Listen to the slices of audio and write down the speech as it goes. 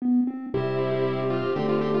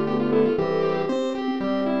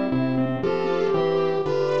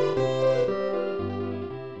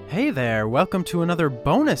there. Welcome to another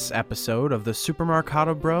bonus episode of the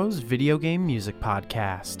Supermarcado Bros Video Game Music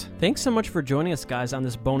Podcast. Thanks so much for joining us, guys, on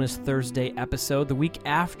this bonus Thursday episode, the week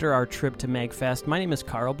after our trip to MagFest. My name is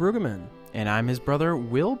Carl Brueggemann. And I'm his brother,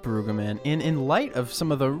 Will Brueggemann. And in light of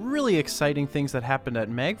some of the really exciting things that happened at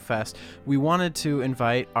MagFest, we wanted to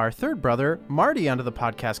invite our third brother, Marty, onto the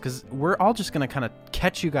podcast, because we're all just going to kind of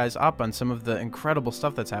catch you guys up on some of the incredible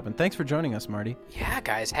stuff that's happened. Thanks for joining us, Marty. Yeah,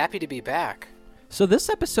 guys, happy to be back. So this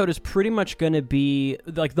episode is pretty much going to be,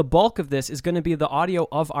 like, the bulk of this is going to be the audio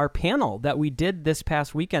of our panel that we did this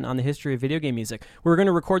past weekend on the history of video game music. We're going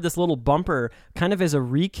to record this little bumper kind of as a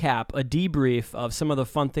recap, a debrief of some of the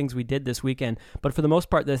fun things we did this weekend. But for the most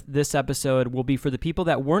part, this episode will be for the people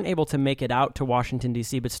that weren't able to make it out to Washington,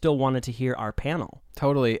 D.C., but still wanted to hear our panel.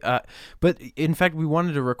 Totally. But in fact, we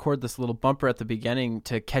wanted to record this little bumper at the beginning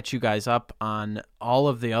to catch you guys up on all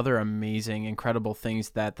of the other amazing, incredible things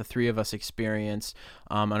that the three of us experienced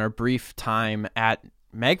on our brief time at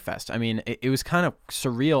MagFest. I mean, it was kind of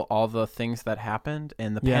surreal, all the things that happened,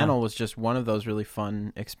 and the panel was just one of those really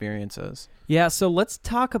fun experiences. Yeah, so let's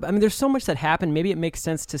talk about, I mean, there's so much that happened. Maybe it makes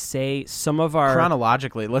sense to say some of our...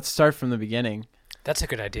 Chronologically, let's start from the beginning. That's a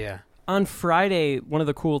good idea. On Friday, one of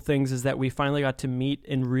the cool things is that we finally got to meet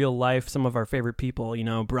in real life some of our favorite people, you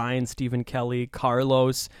know, Brian, Stephen Kelly,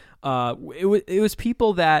 Carlos. It was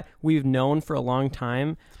people that we've known for a long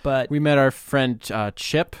time, but... We met our friend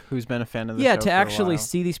Chip, who's been a fan of the show Yeah, to for a actually while.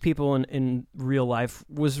 see these people in real life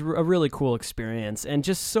was a really cool experience, and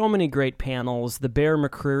just so many great panels. The Bear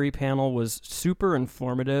McCreary panel was super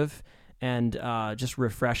informative and just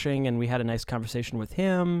refreshing, and we had a nice conversation with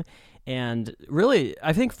him. And really,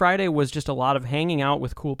 I think Friday was just a lot of hanging out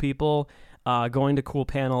with cool people, going to cool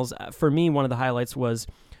panels. For me, one of the highlights was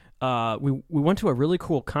we went to a really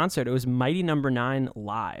cool concert. It was Mighty No. 9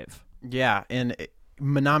 live. Yeah, and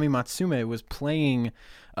Manami Matsume was playing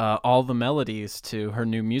all the melodies to her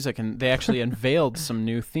new music, and they actually unveiled some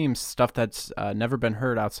new themes, stuff that's never been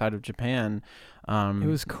heard outside of Japan. It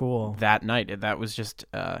was cool. That night. That was just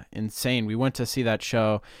insane. We went to see that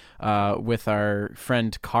show with our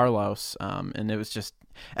friend Carlos, and it was just,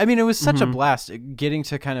 I mean, it was such a blast getting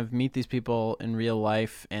to kind of meet these people in real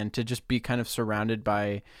life and to just be kind of surrounded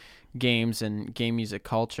by games and game music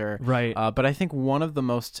culture. Right. But I think one of the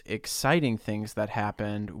most exciting things that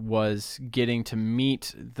happened was getting to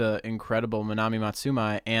meet the incredible Manami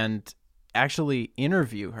Matsume and actually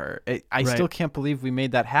interview her. I still can't believe we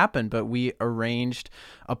made that happen, but we arranged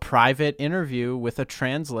a private interview with a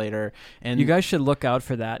translator. And you guys should look out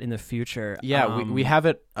for that in the future. Yeah, we have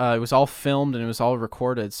it. It was all filmed and it was all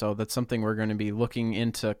recorded, so that's something we're going to be looking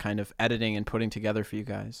into kind of editing and putting together for you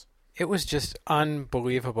guys. It was just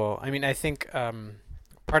unbelievable. I mean, I think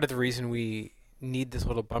part of the reason we need this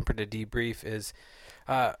little bumper to debrief is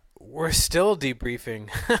we're still debriefing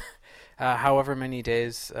however many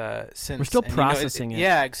days since. We're still processing it.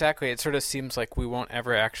 Yeah, exactly. It sort of seems like we won't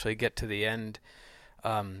ever actually get to the end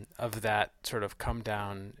of that sort of come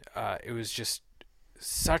down. It was just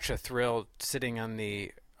such a thrill sitting on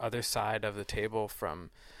the other side of the table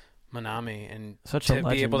from Manami and to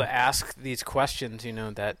be able to ask these questions, you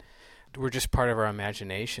know, that were just part of our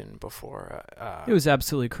imagination before. It was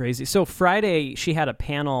absolutely crazy. So Friday, she had a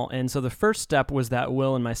panel, and so the first step was that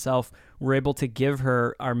Will and myself were able to give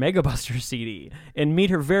her our Mega Buster CD and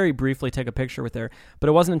meet her very briefly, take a picture with her. But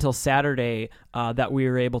it wasn't until Saturday that we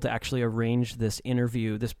were able to actually arrange this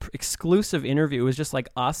interview, this exclusive interview. It was just like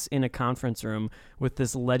us in a conference room with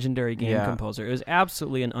this legendary game composer. It was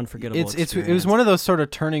absolutely an unforgettable experience. It was one of those sort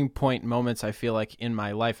of turning point moments, I feel like, in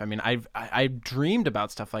my life. I mean, I've dreamed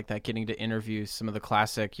about stuff like that, getting to interview some of the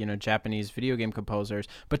classic, you know, Japanese video game composers,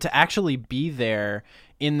 but to actually be there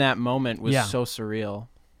in that moment was so surreal.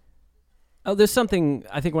 Oh, there's something,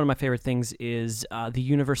 I think one of my favorite things is the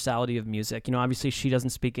universality of music. You know, obviously she doesn't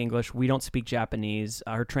speak English. We don't speak Japanese.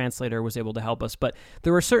 Her translator was able to help us. But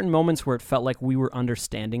there were certain moments where it felt like we were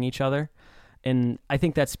understanding each other. And I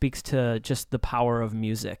think that speaks to just the power of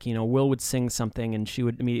music. You know, Will would sing something and she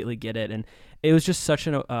would immediately get it. And it was just such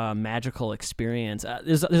a magical experience.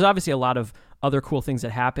 There's obviously a lot of other cool things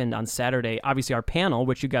that happened on Saturday. Obviously, our panel,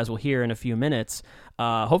 which you guys will hear in a few minutes.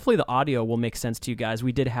 Hopefully, the audio will make sense to you guys.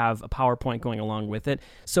 We did have a PowerPoint going along with it.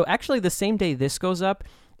 So actually, the same day this goes up,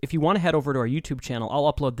 if you want to head over to our YouTube channel,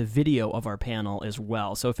 I'll upload the video of our panel as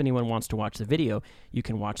well. So if anyone wants to watch the video, you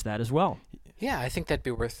can watch that as well. Yeah, I think that'd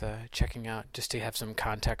be worth checking out just to have some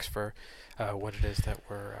context for what it is that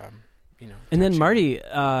we're, And then Marty,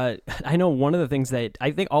 I know one of the things that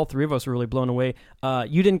I think all three of us were really blown away.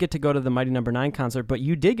 You didn't get to go to the Mighty No. 9 concert, but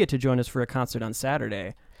you did get to join us for a concert on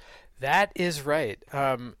Saturday. That is right.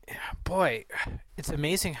 Boy, it's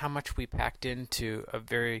amazing how much we packed into a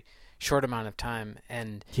very short amount of time.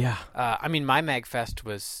 And Yeah. I mean, my MagFest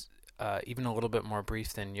was even a little bit more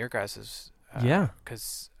brief than your guys's. Yeah.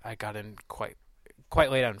 Because I got in quite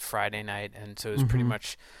late on Friday night, and so it was pretty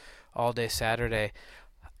much all day Saturday.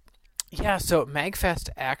 Yeah, so MagFest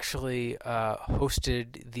actually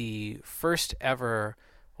hosted the first ever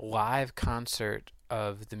live concert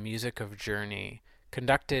of the music of Journey,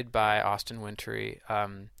 conducted by Austin Wintory,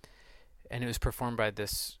 and it was performed by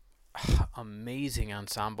this amazing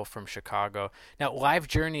ensemble from Chicago. Now, Live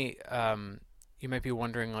Journey, you might be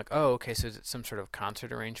wondering, like, oh, okay, so is it some sort of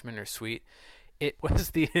concert arrangement or suite? It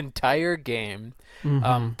was the entire game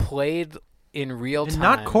played in real time. And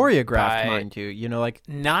not choreographed, mind you. You know, like...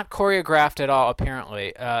 Not choreographed at all,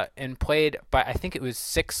 apparently, and played by, I think it was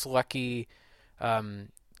 6 lucky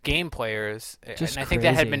game players. Just and I think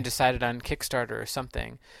that had been decided on Kickstarter or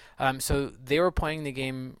something. So they were playing the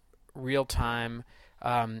game real time.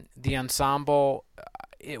 The ensemble,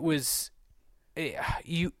 it's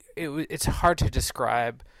hard to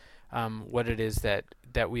describe what it is that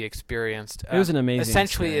we experienced. It was an amazing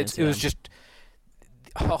essentially experience, it was just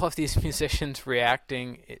all of these musicians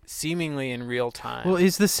reacting seemingly in real time. Well,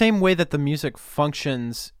 it's the same way that the music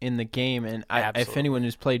functions in the game. And if anyone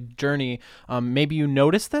who's played Journey, maybe you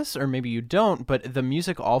notice this or maybe you don't, but the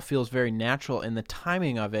music all feels very natural, and the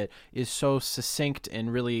timing of it is so succinct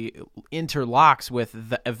and really interlocks with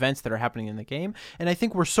the events that are happening in the game. And I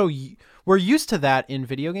think we're used to that in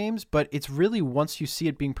video games, but it's really once you see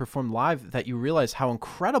it being performed live that you realize how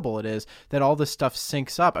incredible it is that all this stuff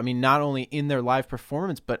syncs up. I mean, not only in their live performance,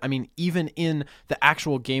 but I mean, even in the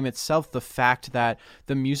actual game itself, the fact that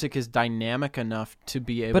the music is dynamic enough to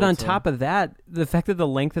be able to... But on top of that, the fact that the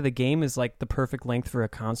length of the game is like the perfect length for a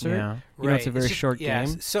concert. Yeah. You know, it's a very short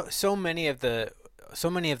game. So many of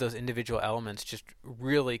those individual elements just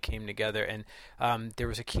really came together, and there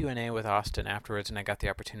was a Q&A with Austin afterwards, and I got the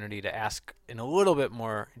opportunity to ask in a little bit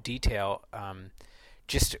more detail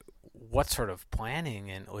just what sort of planning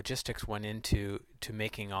and logistics went into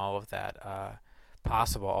making all of that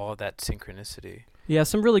possible, all of that synchronicity. Yeah,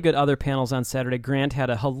 some really good other panels on Saturday. Grant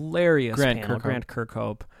had a hilarious panel. Kirkhope. Grant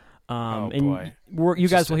Kirkhope. Boy. You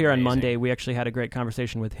guys will hear amazing. on Monday. We actually had a great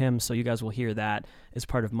conversation with him, so you guys will hear that as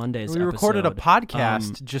part of Monday's We episode. recorded a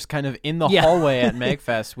podcast just kind of in the hallway at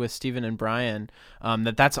MagFest with Stephen and Brian. It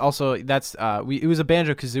was a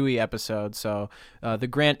Banjo-Kazooie episode, so the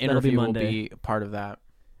Grant interview will be part of that.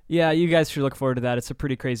 Yeah, you guys should look forward to that. It's a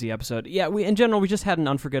pretty crazy episode. Yeah, in general, we just had an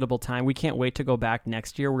unforgettable time. We can't wait to go back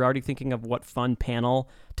next year. We're already thinking of what fun panel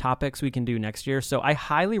topics we can do next year. So I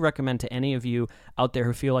highly recommend to any of you out there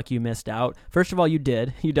who feel like you missed out. First of all, you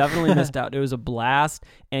did. You definitely missed out. It was a blast,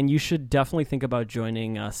 and you should definitely think about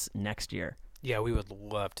joining us next year. Yeah, we would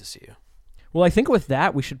love to see you. Well, I think with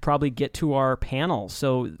that, we should probably get to our panel.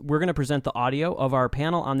 So we're going to present the audio of our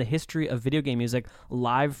panel on the history of video game music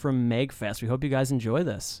live from MagFest. We hope you guys enjoy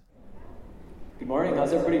this. Good morning.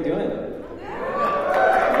 How's everybody doing?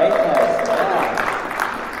 MagFest.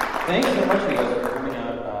 Yeah. Thanks so much, you guys, for coming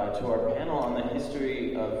out to our panel on the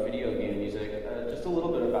history of video game music. Just a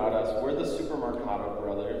little bit about us. We're the Super Marcato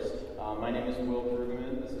Brothers. My name is Will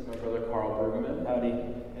Brueggemann. This is my brother Carl Brueggemann. Howdy.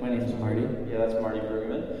 My name's Marty. Yeah, that's Marty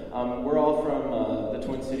Brueggemann. We're all from the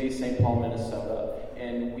Twin Cities, St. Paul, Minnesota,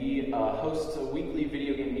 and we host a weekly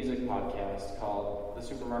video game music podcast called the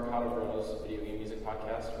Super Marcato Bros Video Game Music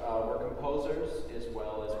Podcast. We're composers as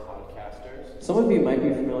well as podcasters. Some of you might be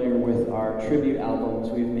familiar with our tribute albums.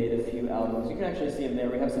 We've made a few albums. You can actually see them there.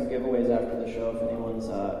 We have some giveaways after the show if anyone's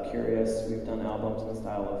curious. We've done albums in the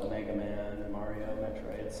style of Mega Man, Mario,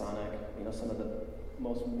 Metroid, Sonic, some of the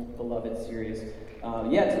most beloved series.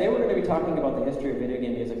 Today we're going to be talking about the history of video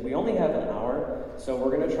game music. We only have an hour, so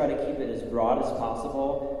we're going to try to keep it as broad as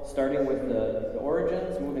possible, starting with the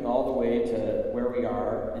origins, moving all the way to where we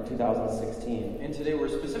are in 2016. And today we're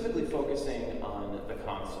specifically focusing on the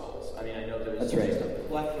consoles. I mean, I know there's just a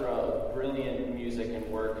plethora of brilliant music and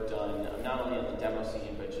work done, not only on the demo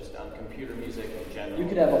scene, but just on computer music in general. You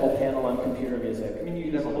could have a whole panel on computer music. I mean, you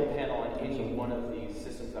could have a whole panel on any one of these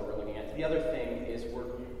systems that we're looking at. The other thing is we're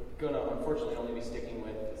going to, unfortunately, only be sticking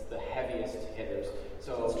with the heaviest hitters.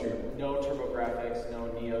 So no TurboGrafx, no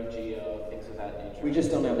Neo Geo, things of that nature. We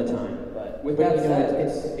just don't have the time. But with that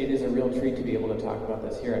said, it is a real treat to be able to talk about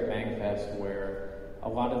this here at MagFest, where a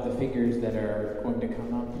lot of the figures that are going to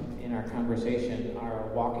come up in our conversation are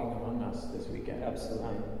walking among us this weekend.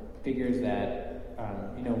 Absolutely. Figures that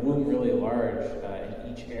loom really large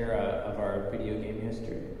in each era of our video game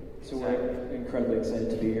history. So we're incredibly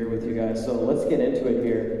excited to be here with you guys. So let's get into it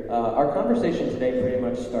here. Our conversation today pretty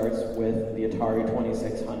much starts with the Atari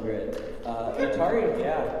 2600. Atari,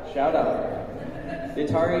 shout out. The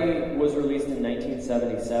Atari was released in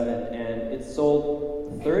 1977, and it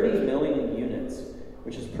sold 30 million units,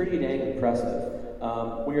 which is pretty dang impressive.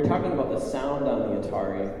 When you're talking about the sound on the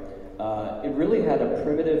Atari, it really had a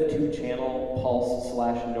primitive 2-channel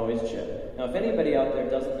pulse/noise chip. Now, if anybody out there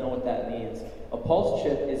doesn't know what that means, a pulse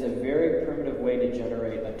chip is a very primitive way to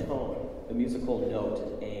generate a tone, a musical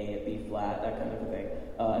note, A, B flat, that kind of thing.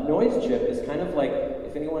 A noise chip is kind of like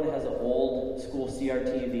if anyone has an old school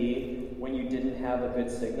CRTV when you didn't have a good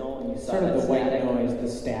signal and you saw Sort that of the white static. noise, the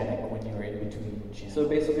static when you were in between channels. So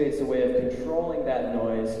basically, it's a way of controlling that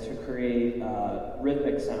noise to create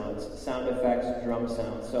rhythmic sounds, sound effects, drum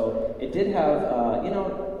sounds. So it did have,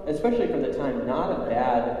 especially for the time, not a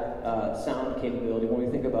bad sound capability. When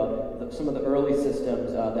we think about some of the early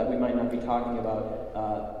systems that we might not be talking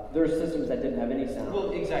about, there are systems that didn't have any sound.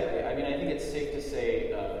 Well, exactly. I mean, I think it's safe to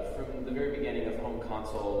say from the very beginning of home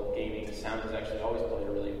console gaming, sound has actually always played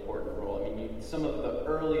a really important role. I mean, some of the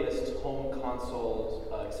earliest home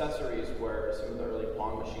console accessories were some of the early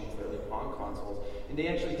Pong machines, the early Pong consoles, and they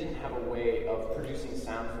actually didn't have a way of producing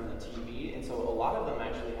sound from the TV, and so a lot of them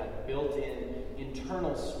actually had built-in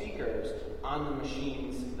internal speakers on the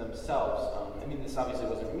machines themselves. I mean, this obviously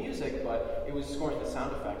wasn't music, but it was scoring the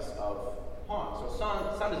sound effects of Pong. So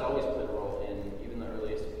sound has always played a role in even the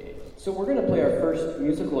earliest of games. So we're going to play our first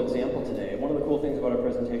musical example today. One of the cool things about our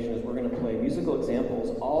presentation is we're going to play musical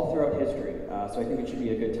examples all throughout history. So I think it should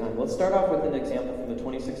be a good time. Let's start off with an example from the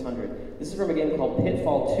 2600. This is from a game called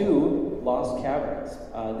Pitfall 2: Lost Caverns.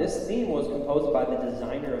 This theme was composed by the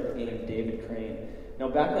designer of the game, David Crane. Now,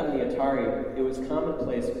 back on the Atari, it was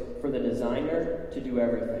commonplace for the designer to do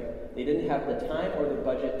everything. They didn't have the time or the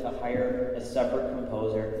budget to hire a separate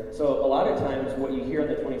composer. So a lot of times what you hear on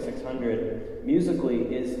the 2600 musically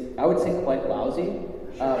is, I would say, quite lousy,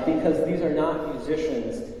 because these are not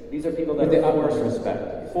musicians. These are people that With the are utmost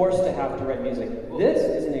respect. forced to have to write music. This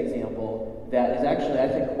is an example that is actually, I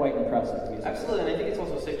think, quite impressive musically. Absolutely, and I think it's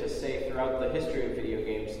also safe to say throughout the history of video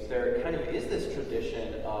games, there kind of is this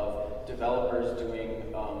tradition of developers doing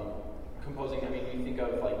composing. I mean, you think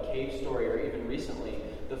of like Cave Story, or even recently,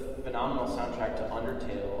 the phenomenal soundtrack to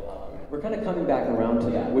Undertale. We're kind of coming back around to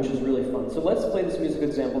that, which is really fun. So let's play this music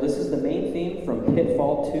example. This is the main theme from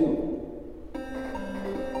Pitfall 2.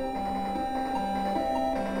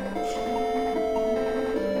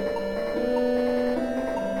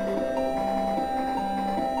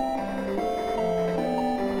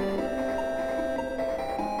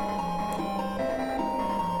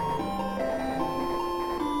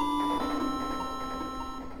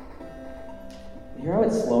 You hear how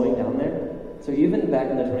it's slowing down there? So even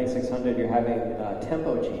back in the 2600, you're having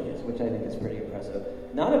tempo changes, which I think is pretty impressive.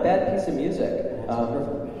 Not a bad piece of music.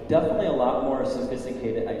 Definitely a lot more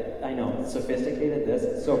sophisticated. I know, sophisticated,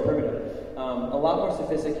 it's so primitive. A lot more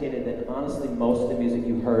sophisticated than, honestly, most of the music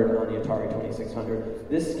you heard on the Atari 2600.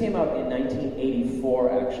 This came out in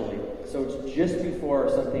 1984, actually. So it's just before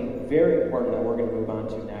something very important that we're going to move on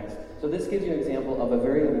to next. So this gives you an example of a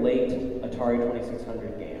very late Atari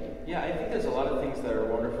 2600 game. Yeah, I think there's a lot of things that are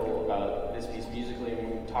wonderful about this piece musically. I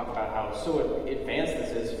mean, we talk about how so advanced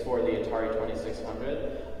this is for the Atari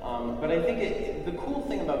 2600. But I think the cool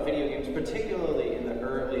thing about video games, particularly in the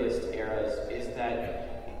earliest eras, is that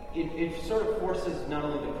it sort of forces not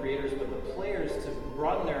only the creators but the players to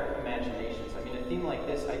broaden their imaginations. I mean, a theme like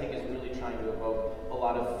this, I think, is really trying to evoke a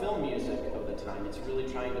lot of film music of the time. It's really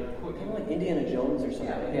trying to put Kind of like Indiana Jones or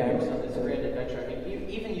something. yeah, on this grand adventure. I mean,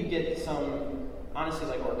 even you get some, honestly,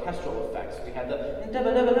 like orchestral effects. We had the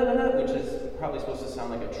which is probably supposed to sound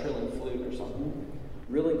like a trilling flute or something.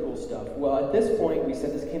 Really cool stuff. Well, at this point, we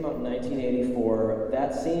said this came out in 1984.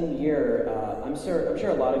 That same year, I'm sure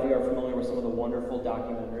a lot of you are familiar with some of the wonderful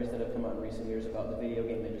documentaries that have come out in recent years about the video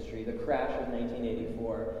game industry. The crash of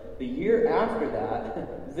 1984. The year after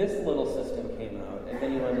that, this little system came out. If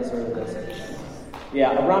anyone has heard of this.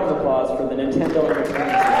 Yeah, a round of applause for the Nintendo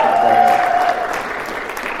Entertainment System.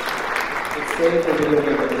 It saved the video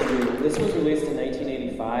game industry. This was released in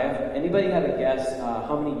 1985. Anybody have a guess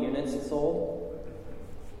how many units it sold?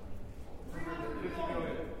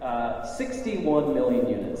 61 million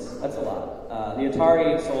units. That's a lot. The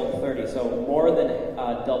Atari sold 30, so more than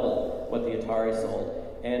double what the Atari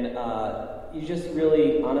sold. And you just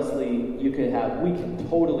really, honestly, we can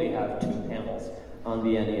totally have 2 panels on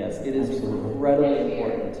the NES. It is incredibly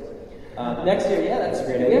important. Next year, yeah, that's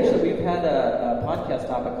great. We've had a podcast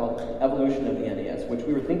topic called Evolution of the NES, which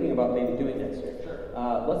we were thinking about maybe doing next year.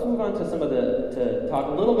 Let's move on to to talk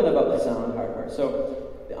a little bit about the sound hardware. So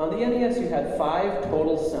on the NES, you had 5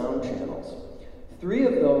 total sound channels. 3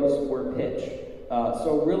 of those were pitch.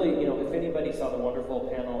 So really, if anybody saw the wonderful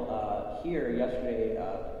panel here yesterday,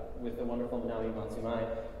 with the wonderful Minami Matsumai,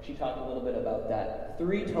 she talked a little bit about that.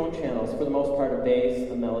 3 tone channels, for the most part, a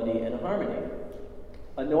bass, a melody, and a harmony.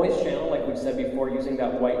 A noise channel, like we've said before, using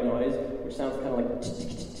that white noise, which sounds kind of like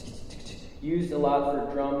used a lot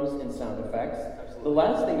for drums and sound effects. The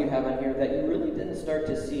last thing you have on here that you really didn't start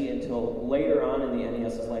to see until later on in the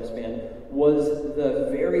NES's lifespan was the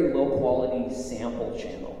very low quality sample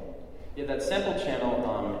channel. Yeah, that sample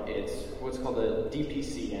channel, it's what's called a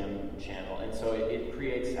DPCM channel, and so it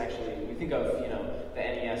creates, actually, we think of, the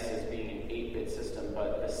NES as being an 8-bit system,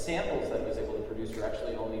 but the samples that it was able to produce were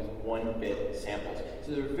actually only 1-bit samples.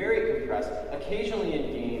 So they're very compressed. Occasionally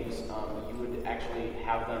in games, you would actually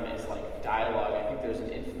have them as like dialogue. I think there's an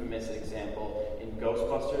infamous example in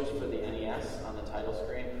Ghostbusters for the NES on the title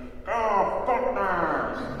screen.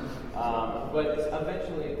 Ghostbusters! But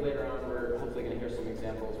eventually, later on, we're hopefully going to hear some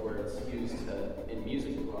examples where it's used in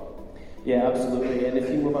music as well. Yeah, absolutely. And if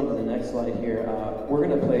you move on to the next slide here, we're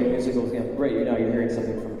going to play a musical example. Right, you're hearing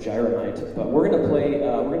something from Gyromite, but we're going to play.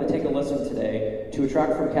 We're going to take a listen today to a track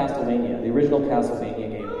from Castlevania, the original Castlevania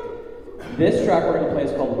game. This track we're going to play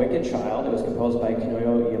is called "Wicked Child." It was composed by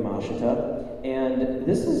Kinuyo Yamashita, and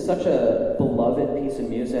this is such a beloved piece of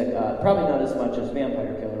music. Probably not as much as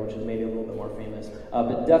Vampire Killer, which is maybe a little bit more famous,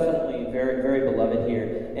 but definitely very, very beloved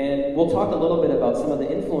here. And we'll talk a little bit about some of the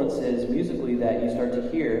influences musically that you start to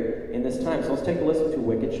hear in this time. So let's take a listen to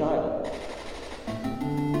 "Wicked Child."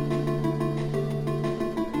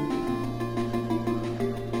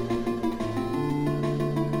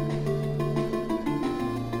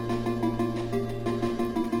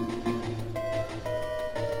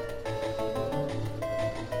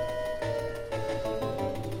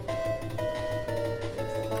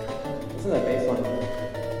 Listen to that bass line.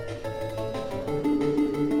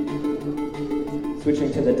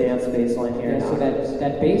 Switching to the dance bass line here. Yeah, so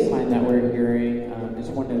that bass line that we're hearing is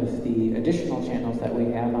one of the additional channels that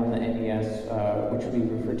we have on the NES, which we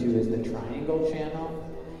refer to as the triangle channel.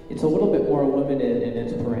 It's a little bit more limited in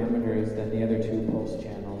its parameters than the other 2 pulse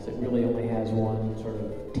channels. It really only has one sort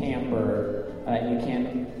of timbre, and you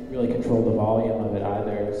can't really control the volume of it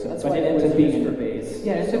either. So that's why it ends up being for bass.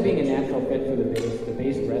 Yeah, it ends up being a natural fit for the bass. The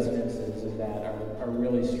bass resonances of that are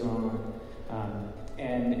really strong.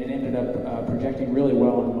 And it ended up projecting really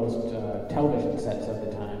well on most television sets of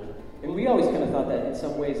the time. And we always kind of thought that in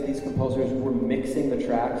some ways these composers were mixing the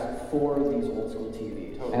tracks for these old school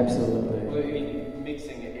TV. Totally. Absolutely. Well, I mean,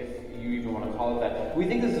 mixing, if you even want to call it that. We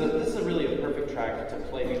think this is a really a perfect track to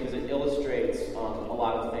play because it illustrates a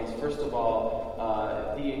lot of things. First of all,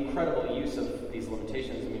 the incredible use of these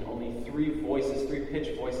limitations. I mean, only 3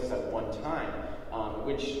 pitch voices at one time,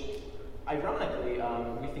 which ironically,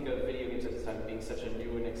 we think of video games at this time being such a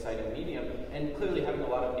new and exciting medium, and clearly having a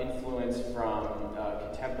lot of influence from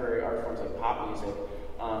contemporary art forms like pop music.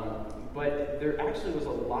 But there actually was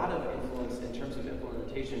a lot of influence in terms of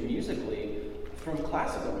implementation musically from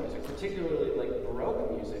classical music, particularly like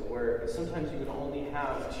Baroque music, where sometimes you would only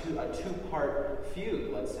have a 2-part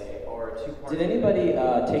fugue, let's say, or a 2-part... Did anybody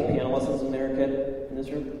take piano lessons when they were a kid in this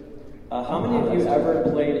room? How many of you ever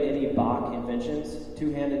played any Bach inventions,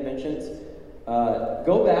 2-hand inventions?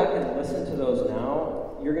 Go back and listen to those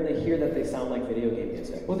now. You're going to hear that they sound like video game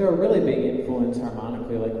music. Well, they're a really big influence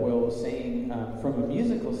harmonically, like Will was saying. From a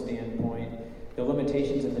musical standpoint, the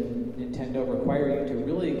limitations of the Nintendo require you to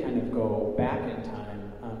really kind of go back in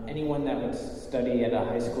time. Anyone that would study at a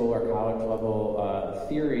high school or college level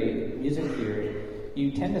music theory,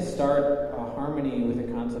 you tend to start a harmony with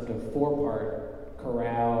the concept of 4-part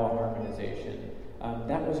chorale harmonization.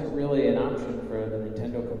 That wasn't really an option for the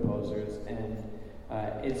Nintendo composers, and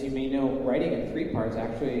as you may know, writing in 3 parts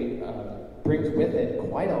actually brings with it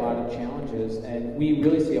quite a lot of challenges, and we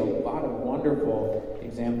really see a lot of wonderful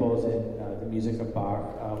examples in the music of Bach.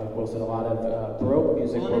 Like Will said, a lot of Baroque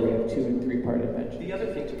music where we have 2- and 3-part inventions. The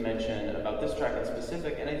other thing to mention about this track in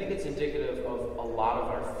specific, and I think it's indicative of a lot of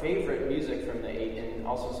our favorite music from the 8 and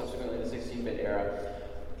also subsequently the 16-bit era,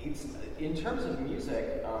 it's, in terms of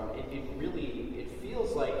music, it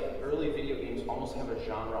feels like early video games almost have a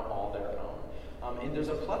genre all their own. And there's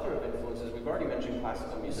a plethora of influences. We've already mentioned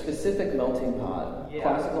classical music. Specific melting pot. Yeah.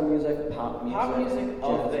 Classical music, pop music. Pop music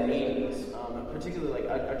of the 80s. Particularly like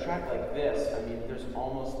a track like this, I mean, there's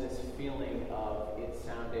almost this feeling of it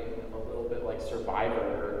sounding a little bit like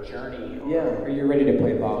Survivor or Journey. Or you're ready to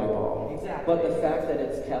play volleyball. Exactly. But the fact that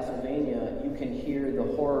it's Castlevania, you can hear the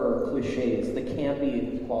horror cliches, the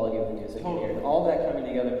campy quality of the music in here, all that coming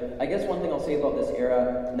together. I guess one thing I'll say about this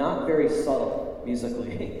era, not very subtle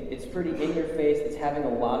musically. It's pretty in your face, it's having a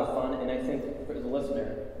lot of fun, and I think for the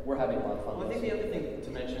listener, we're having a lot of fun. Well, I think the other thing to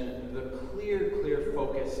mention, the clear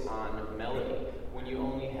focus on melody when you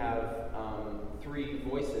only have 3 three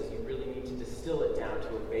voices. You really need to distill it down to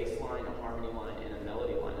a bass line, a harmony line, and a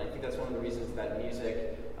melody line. And I think that's one of the reasons that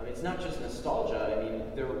music, it's not just nostalgia. I mean,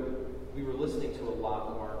 we were listening to a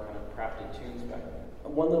lot more kind of crafted tunes back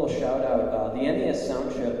then. One little shout out, the NES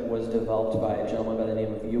sound chip was developed by a gentleman by the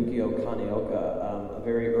name of Yukio Kaneoka, a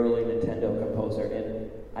very early Nintendo composer,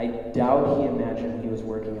 and I doubt he imagined he was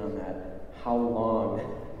working on that, how long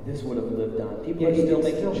this would have lived on. People are still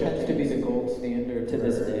making chips to be the gold standard to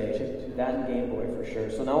this day. That and Game Boy for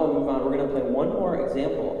sure. So now we'll move on. We're going to play one more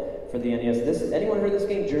example for the NES. Anyone heard this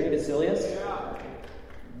game, Journey to Silius? Yeah.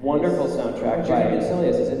 Wonderful soundtrack. Journey to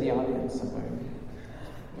Silius is in the audience somewhere.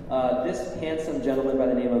 This handsome gentleman by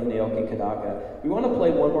the name of Naoki Kadaka. We want to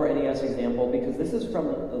play one more NES example because this is from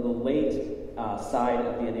the late side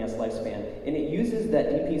of the NES lifespan, and it uses that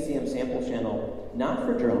DPCM sample channel not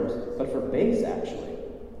for drums, but for bass actually.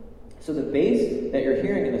 So the bass that you're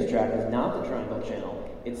hearing in this track is not the triangle channel.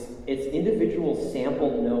 It's individual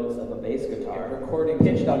sampled notes of a bass guitar, recording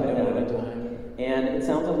pitched up and down at a time. And it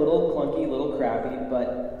sounds a little clunky, a little crappy,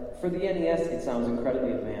 but for the NES, it sounds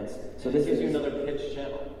incredibly advanced. So this gives is you another pitch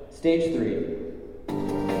channel. Stage 3.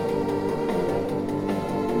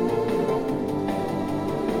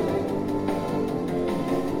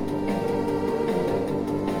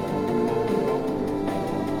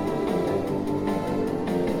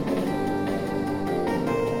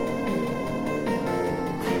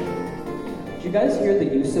 Did you guys hear the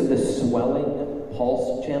use of the swelling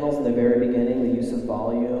pulse channels in the very beginning, the use of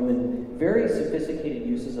volume, and very sophisticated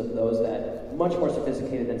uses of those that, much more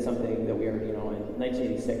sophisticated than something that we heard, in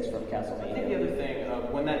 1986 from Castlevania. I think the other thing,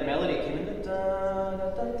 when that melody came in, the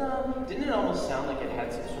da-da-da-da, didn't it almost sound like it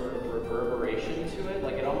had some sort of reverberation to it?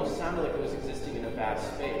 Like it almost sounded like it was existing in a vast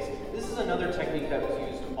space. This is another technique that was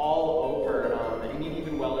used all over, I mean,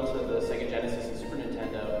 even well into the Sega Genesis and Super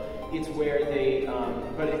Nintendo. It's where they,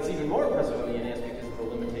 but it's even more impressive on the NES because of the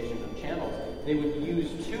limitations of channels. They would use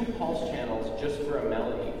 2 pulse channels just for a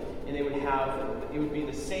melody, and it would be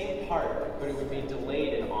the same part, but it would be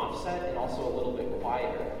delayed and offset and also a little bit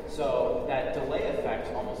quieter. So that delay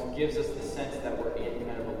effect almost gives us the sense that we're in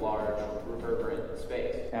kind of a large reverberant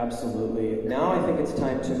space. Absolutely. Now I think it's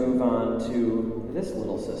time to move on to this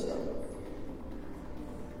little system.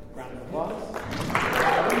 Round of applause.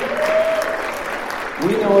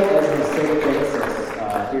 We know it as the Sega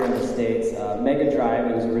Genesis here in the States. Mega Drive,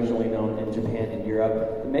 it was originally known in Japan and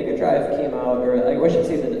Europe. The Mega Drive came out, or I should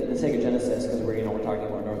say the Sega Genesis, because we're talking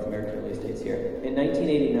about North American release dates here, in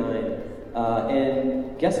 1989.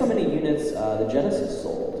 And guess how many units the Genesis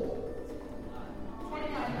sold?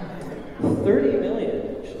 30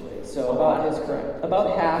 million, actually. So about is correct.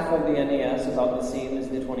 About half of the NES, about the same as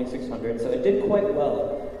the 2600. So it did quite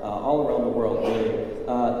well all around the world, really.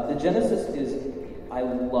 The Genesis is, I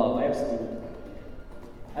love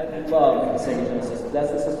the Sega Genesis.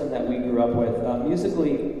 That's the system that we grew up with.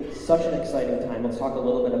 Musically, such an exciting time. Let's talk a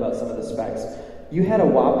little bit about some of the specs. You had a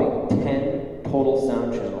whopping 10 total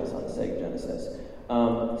sound channels on the Sega Genesis.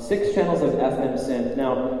 6 channels of FM synth.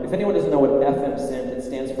 Now, if anyone doesn't know what FM synth, it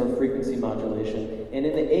stands for frequency modulation. And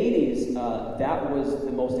in the 80s, that was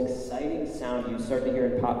the most exciting sound you start to hear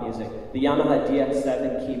in pop music. The Yamaha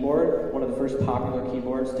DX7 keyboard, one of the first popular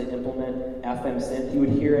keyboards to implement FM synth. You would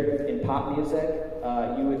hear it in pop music.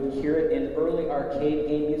 You would hear it in early arcade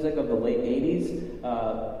game music of the late 80s.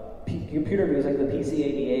 Computer music, the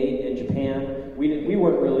PC-88 in Japan, we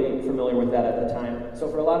weren't really familiar with that at the time. So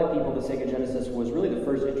for a lot of people, the Sega Genesis was really the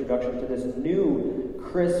first introduction to this new,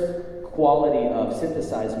 crisp quality of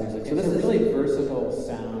synthesized music. So it's this a is really versatile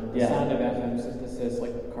sound. The Yeah. sound of FM synthesis,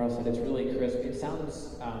 like Carl said, it's really crisp. It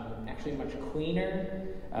sounds actually much cleaner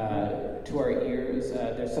to our ears.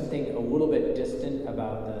 There's something a little bit distant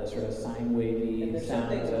about the sort of sine wavy And there's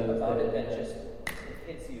sounds something of about it that just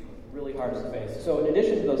hits you really hard in the face. So in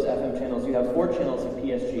addition to those FM channels, you have 4 channels of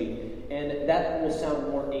PSG, and that will sound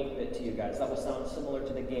more 8-bit to you guys. That will sound similar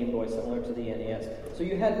to the Game Boy, similar to the NES. So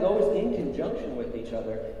you had those in conjunction with each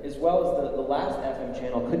other, as well as the last FM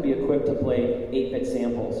channel could be equipped to play 8-bit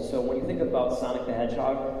samples. So when you think about Sonic the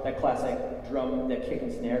Hedgehog, that classic drum, that kick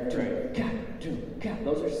and snare,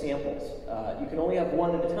 those are samples. You can only have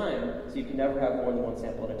one at a time, so you can never have more than one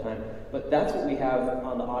sample at a time. But that's what we have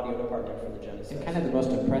on the audio department for the Genesis. And kind of the most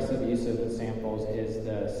impressive use of the samples is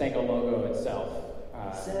the Sega logo itself,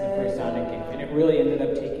 the first Sonic game. And it really ended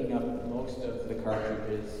up taking up most of the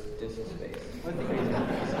cartridge's disk space.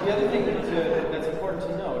 The other thing that's important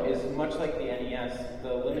to note is, much like the NES,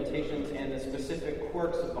 the limitations and the specific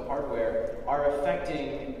quirks of the hardware are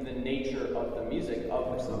affecting the nature of the music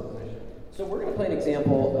of the composition. So we're going to play an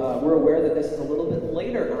example. We're aware that this is a little bit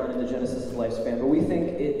later on in the Genesis lifespan, but we think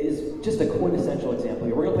it is just a quintessential example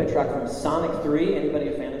here. We're going to play soundtrack from Sonic 3. Anybody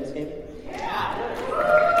a fan of this game?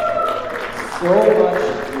 So much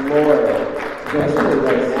lore, especially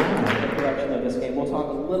right now in the production of this game. We'll talk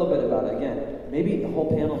a little bit about it again. Maybe the whole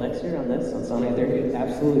panel next year on this, on Sonic 3. There could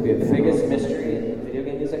absolutely be a The biggest mystery in video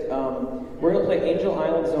game music. We're going to play Angel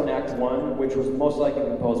Island Zone Act 1, which was most likely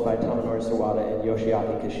composed by Tomonori Sawada and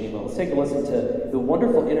Yoshiaki Kashima. Let's take a listen to the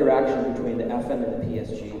wonderful interaction between the FM and the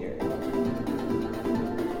PSG here.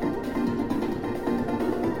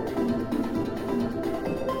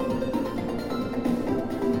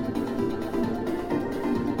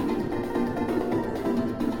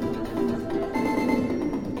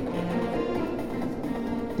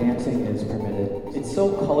 Dancing is permitted. It's so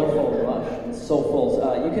colorful and lush and so full.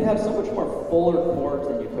 You could have so much more fuller chords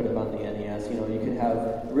than you could have on the NES. You know, you could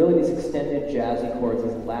have really these extended jazzy chords,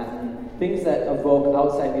 these Latin things that evoke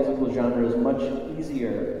outside musical genres much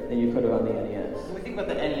easier than you could have on the NES. When we think about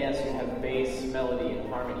the NES, you have bass, melody, and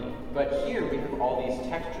harmony. But here we have all these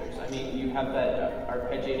textures. I mean, you have that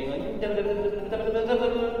arpeggiating, like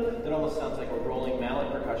that almost sounds like a rolling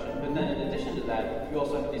mallet percussion. But then in addition to that, you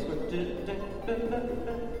also have these.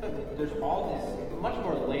 There's all this much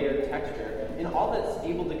more layered texture, and all that's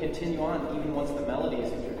able to continue on even once the melody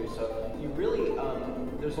is introduced. So you really,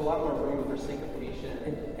 there's a lot more room for syncopation.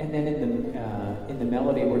 And then in the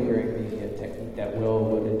melody, we're hearing the technique that Will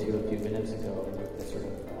alluded to a few minutes ago, with the sort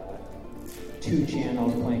of two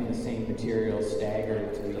channels playing the same material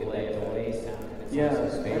staggered to get that delay sound. Yeah,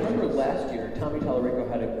 I remember last year, Tommy Tallarico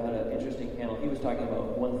had an interesting panel. He was talking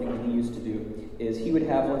about one thing that he used to do is he would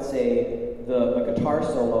have, let's say, a guitar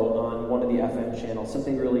solo on one of the FM channels,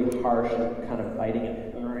 something really harsh and kind of biting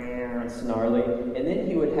and snarly, and then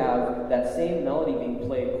he would have that same melody being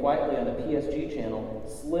played quietly on a PSG channel,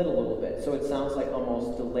 slid a little bit, so it sounds like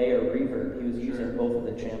almost delay or reverb. He was using both of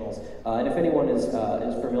the channels. And if anyone is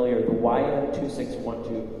familiar, the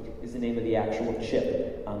YM2612 is the name of the actual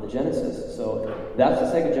chip on the Genesis. So that's the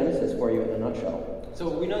Sega Genesis for you in a nutshell. So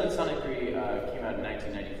we know that Sonic 3 came out in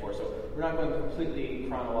 1994, so we're not going completely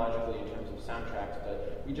chronologically in terms of soundtracks,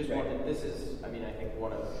 but we just wanted, this is, I mean, I think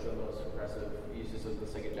one of the most impressive uses of the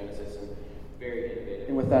Sega Genesis and very innovative.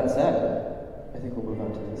 And with that said, I think we'll move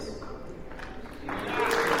on to this.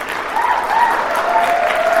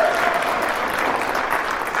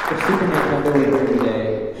 If Super Nintendo were here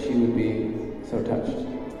today, she would be so touched.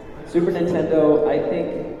 Super Nintendo, I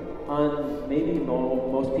think, on maybe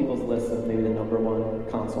most people's lists of maybe the number one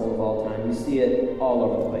console of all time. You see it all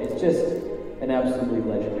over the place. It's just an absolutely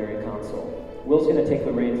legendary console. Will's going to take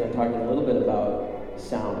the reins on talking a little bit about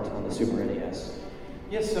sound on the Super NES.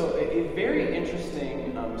 Yes, so a very interesting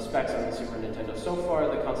specs on the Super Nintendo. So far,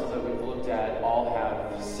 the consoles that we've looked at all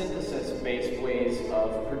have synthesis-based ways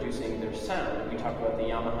of producing their sound. We talked about the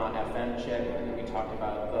Yamaha FM chip, and then we talked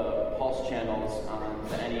about the pulse channels on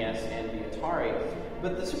the NES and the Atari.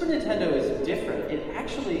 But the Super Nintendo is different. It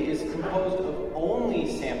actually is composed of only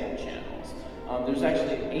sample channels. There's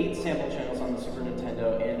actually 8 sample channels on the Super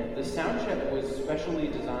Nintendo, and the sound chip was specially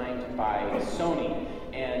designed by Sony.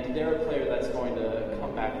 And they're a player that's going to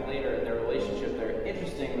come back later in their relationship, their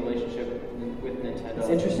interesting relationship with Nintendo. It's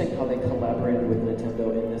interesting how they collaborated with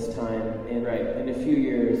Nintendo in this time, and in a few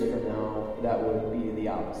years from now, that would be the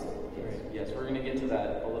opposite. Yes, we're going to get to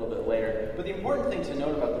that a little bit later. But the important thing to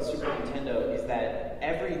note about the Super Nintendo is that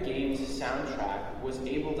every game's soundtrack was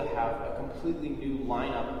able to have a completely new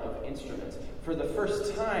lineup of instruments. For the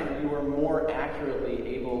first time, you were more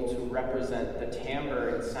accurately able to represent the timbre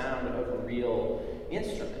and sound of real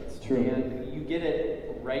instruments. True. And you get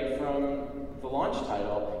it right from the launch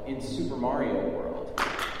title in Super Mario World. You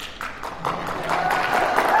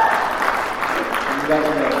guys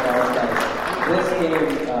know this game.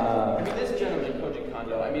 This gentleman, Koji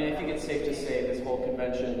Kondo, I mean, I think it's safe to say this whole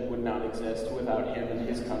convention would not exist without him and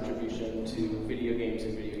his contribution to video games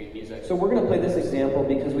and video game music. So we're going to play this example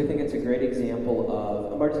because we think it's a great example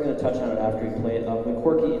of, Martin's going to touch on it after we play it, of the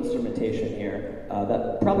quirky instrumentation here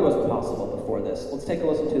that probably wasn't possible before this. Let's take a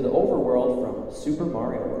listen to the Overworld from Super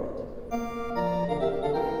Mario World.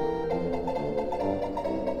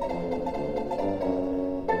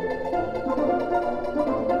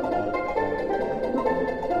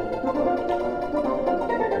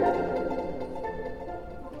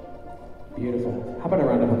 Beautiful. How about a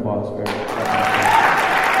round of applause for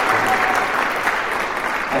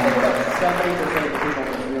 70% of the people in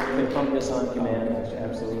this room could hum this on command.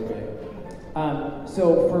 Absolutely.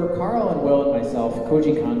 So for Carl and Will and myself,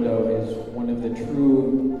 Koji Kondo is one of the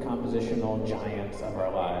true compositional giants of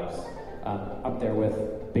our lives. Up there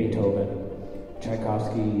with Beethoven,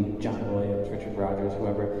 Tchaikovsky, John Williams, Richard Rodgers,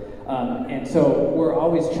 whoever. And so we're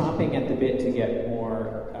always chomping at the bit to get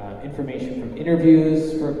more information from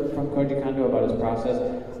interviews from Koji Kondo about his process.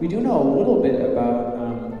 We do know a little bit about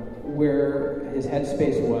where his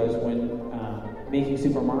headspace was when making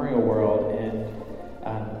Super Mario World and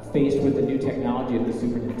faced with the new technology of the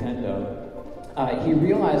Super Nintendo. He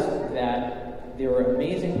realized that there were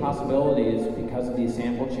amazing possibilities because of these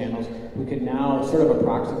sample channels. We could now sort of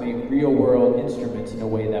approximate real-world instruments in a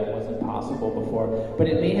way that wasn't possible before. But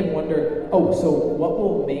it made him wonder, so what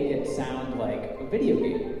will make it sound like a video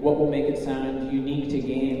game? What will make it sound unique to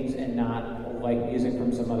games and not like music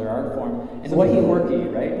from some other art form? And what he quirky,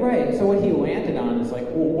 right? Right. So what he landed on is like,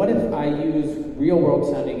 well, what if I use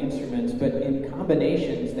real-world sounding instruments, but in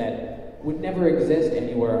combinations that would never exist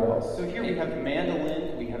anywhere else? So here we have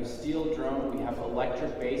mandolin, we have steel drum, we have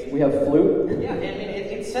electric bass. We have flute. Yeah, and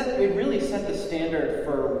it really set the standard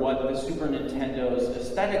for what the Super Nintendo's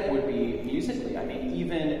aesthetic would be musically. I mean,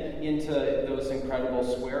 even into those incredible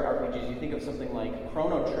Square RPGs, you think of something like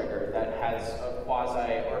Chrono Trigger that has a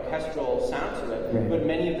quasi-orchestral sound to it, right. But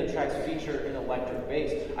many of the tracks feature an electric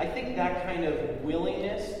bass. I think that kind of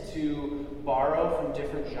willingness to borrow from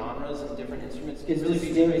different genres and different instruments can really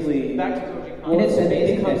be traced back to Koji Kondo. And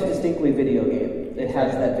it becomes distinctly video game. It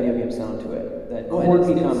has that video game sound to it. That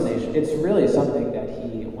quirky combination. It's really something that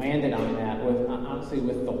he landed on that with, honestly,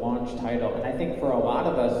 with the launch title. And I think for a lot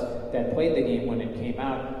of us that played the game when it came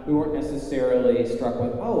out, we weren't necessarily struck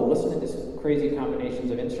with, listen to this crazy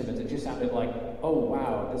combinations of instruments. It just sounded like,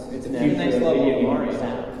 wow, it's a nice level of Mario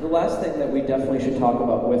sound. The last thing that we definitely should talk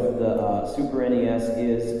about with the Super NES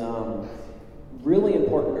is really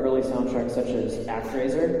important early soundtracks such as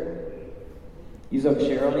ActRaiser. Yuzo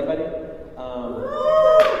Koshiro, anybody?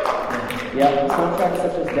 Soundtracks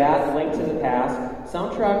such as that, Link to the Past,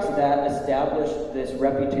 soundtracks that established this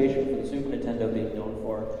reputation for the Super Nintendo being known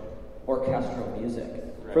for orchestral music.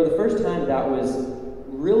 Right. For the first time, that was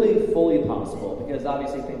really fully possible, because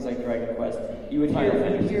obviously things like Dragon Quest, you would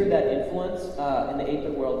hear that influence in the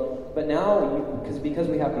 8-bit world, but now, because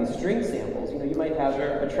we have these string samples, you might have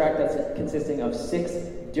a track that's consisting of 6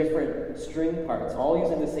 different string parts, all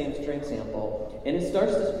using the same string sample, and it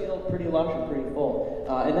starts to feel pretty lush and pretty full.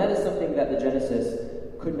 And that is something that the Genesis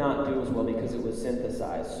could not do as well because it was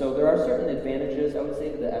synthesized. So there are certain advantages, I would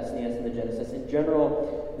say, to the SNES and the Genesis. In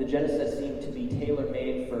general, the Genesis seemed to be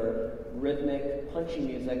tailor-made for rhythmic, punchy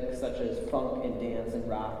music such as funk and dance and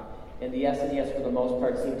rock. And the SNES, for the most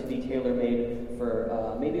part, seemed to be tailor-made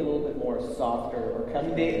for maybe a little bit more softer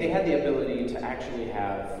orchestral. They had the ability to actually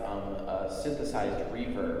have a synthesized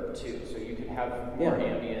reverb, too, so you could have more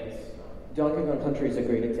ambience. Donkey Kong Country is a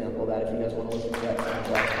great example of that, if you guys want to listen to that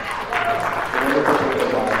soundtrack.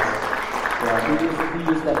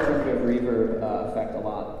 He used that primitive reverb effect a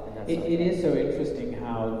lot. It is so interesting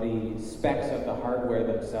how the specs of the hardware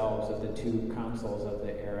themselves of the two consoles of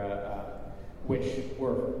the era, which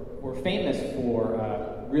were famous for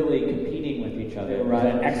really competing with each other. There was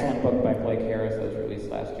an excellent book by Blake Harris that was released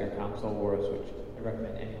last year, Console Wars, which I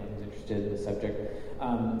recommend anyone who's interested in the subject.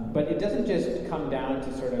 But it doesn't just come down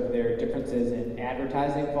to sort of their differences in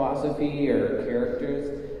advertising philosophy or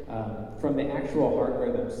characters. From the actual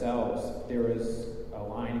hardware themselves, there was a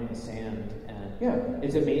line in the sand, and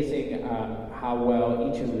it's amazing how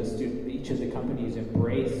well each of the companies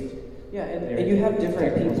embraced. Yeah, and you have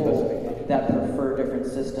different people that prefer different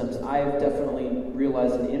systems. I've definitely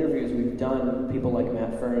realized in the interviews we've done, people like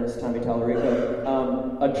Matt Furnace, Tommy Tallarico,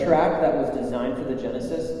 a track that was designed for the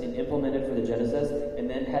Genesis and implemented for the Genesis, and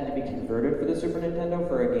then had to be converted for the Super Nintendo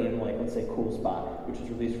for a game like, let's say, Cool Spot, which was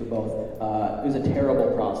released for both. It was a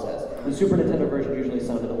terrible process. The Super Nintendo version usually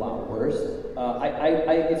sounded a lot worse.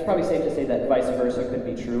 It's probably safe to say that vice versa could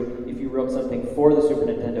be true. If you wrote something for the Super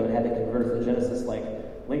Nintendo and had to convert it for the Genesis, like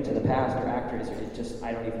Link to the Past or ActRaiser,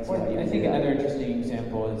 I don't even see how you I can think do that. another interesting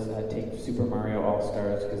example is take Super Mario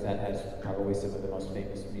All-Stars, because that has probably some of the most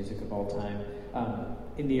famous music of all time.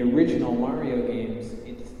 In the original Mario games,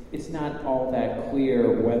 it's not all that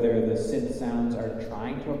clear whether the synth sounds are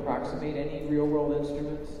trying to approximate any real-world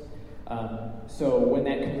instruments. So when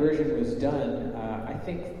that conversion was done, I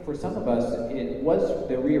think for some of us,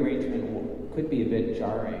 the rearrangement could be a bit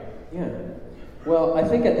jarring. Yeah. Well, I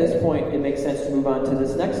think at this point it makes sense to move on to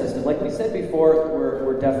this next system. Like we said before,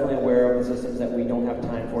 we're definitely aware of the systems that we don't have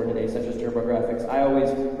time for today, such as TurboGrafx. I always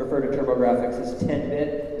refer to TurboGrafx as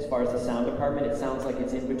 10-bit as far as the sound department. It sounds like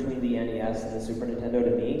it's in between the NES and the Super Nintendo to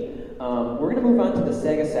me. We're going to move on to the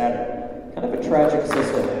Sega Saturn. Kind of a tragic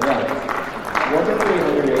system. Yeah. Wonderfully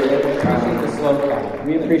underrated.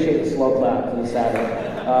 We appreciate the slow clap for the Saturn.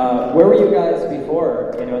 Where were you guys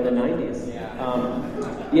before, in the 90s?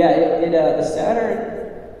 The Saturn,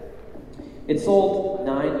 it sold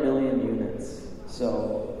 9 million units.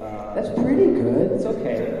 So, that's pretty good. It's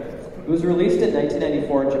okay. It was released in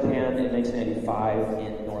 1994 in Japan and 1995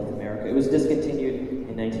 in North America. It was discontinued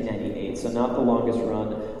in 1998, so not the longest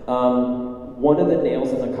run. One of the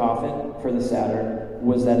nails in the coffin for the Saturn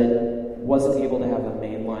was that it wasn't able to have a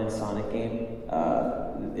mainline Sonic game.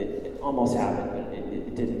 It almost happened, but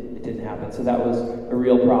it didn't happen. So that was a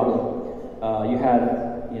real problem. You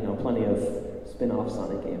had plenty of spin-off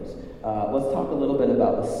Sonic games. Let's talk a little bit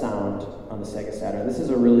about the sound on the Sega Saturn. This is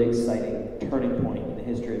a really exciting turning point in the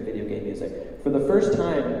history of video game music. For the first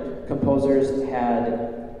time, composers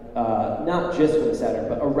had, not just for the Saturn,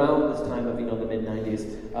 but around this time of the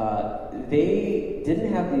mid-90s, they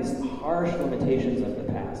didn't have these harsh limitations of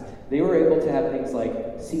the past. They were able to have things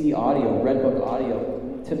like CD audio, Redbook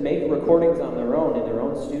audio, to make recordings on their own in their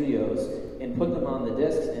own studios and put them on the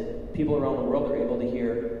discs, and people around the world are able to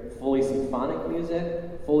hear fully symphonic music,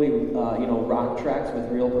 fully rock tracks with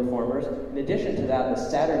real performers. In addition to that, the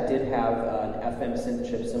Saturn did have an FM synth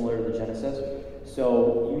chip similar to the Genesis,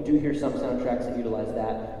 so you do hear some soundtracks that utilize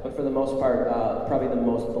that, but for the most part, probably the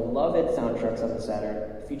most beloved soundtracks of the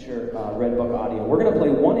Saturn feature Redbook audio. We're going to play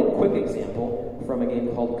one quick example from a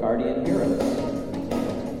game called Guardian Heroes.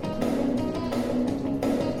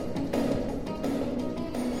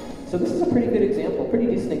 So this is a pretty good example, pretty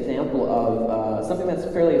decent example of something that's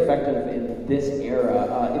fairly effective in this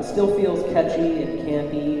era. It still feels catchy and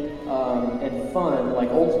campy and fun, like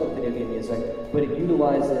old school video game music, but it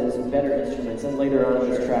utilizes better instruments. And later on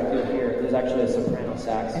in this track, you'll hear there's actually a soprano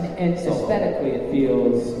sax. And aesthetically, it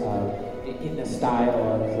feels in the style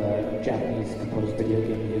of Japanese composed video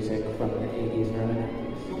game music from the 80s and early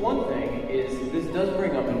 90s. The one thing is this does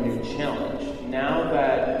bring up a new challenge. Now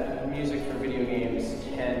that music for video games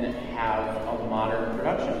can have a modern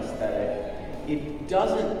production aesthetic, it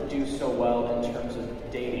doesn't do so well in terms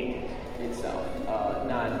of dating itself.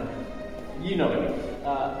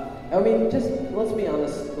 I mean, just let's be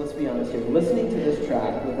honest here. Listening to this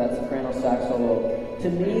track with that soprano sax solo, to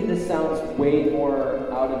me, this sounds way more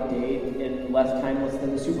out of date and less timeless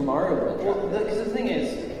than the Super Mario World track. Well, because the thing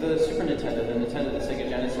is, the Super Nintendo, the Sega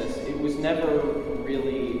Genesis, it was never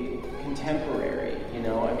really contemporary.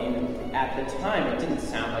 I mean, at the time, it didn't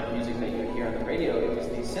sound like music that you would hear on the radio. It was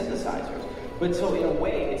these synthesizers. But so in a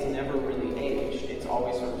way, it's never really aged. It's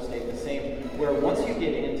always sort of stayed the same. Where once you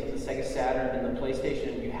get into the Sega Saturn and the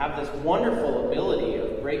PlayStation, you have this wonderful ability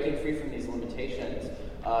of breaking free from these limitations.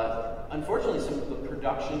 Unfortunately, some of the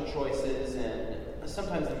production choices and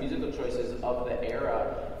sometimes the musical choices of the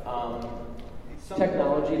era,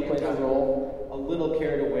 technology plays a role. A little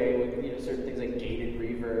carried away with certain things like gated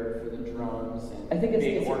reverb for the drums and I think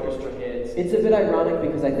big orchestra hits. It's a bit ironic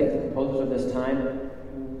because I think the composers of this time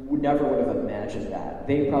never would have imagined that.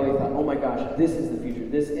 They probably thought, "Oh my gosh, this is the future."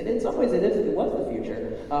 And in some ways, it was the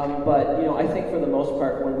future. But I think for the most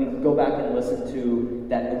part, when we go back and listen to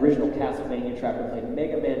that original Castlevania track we played,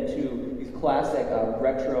 Mega Man 2, these classic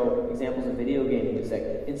retro examples of video game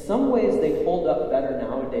music, in some ways they hold up better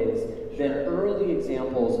nowadays than early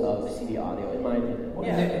examples of CD audio, in my opinion. Well,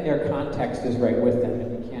 and their context is right with them,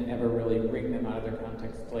 and you can't ever really bring them out of their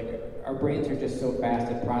context. Like, our brains are just so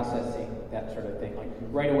fast at processing that sort of thing. Like,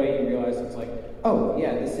 right away you realize it's like, oh,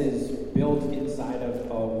 yeah, this is built inside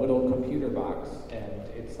of a little computer box, and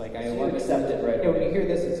it's like, I love accept it right away. When you hear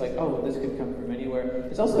this, it's like, oh, this could come from anywhere.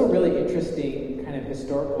 It's also a really interesting kind of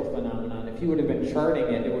historical phenomenon. If you would have been charting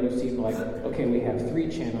it, it would have seemed like, okay, we have 3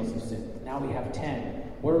 channels of synth, now we have 10.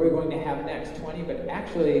 What are we going to have next? 20? But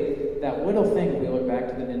actually, that little thing, if we look back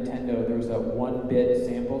to the Nintendo, there was a 1-bit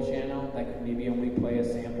sample channel that could maybe only play a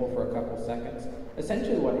sample for a couple seconds.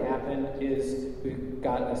 Essentially what happened is we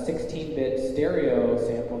got a 16-bit stereo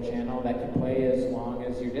sample channel that can play as long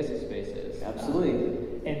as your disk space is.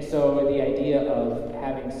 Absolutely. And so the idea of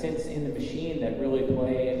having synths in the machine that really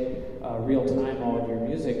play real time all of your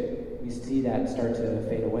music, we see that start to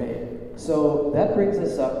fade away. So that brings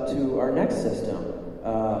us up to our next system.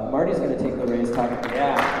 Marty's going to take the reins talking. The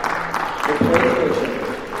PlayStation.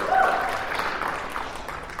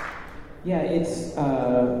 Yeah, it's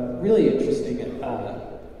really interesting.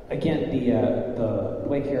 Again, the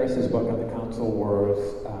Blake Harris's book on the console wars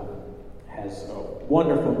has a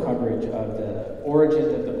wonderful coverage of the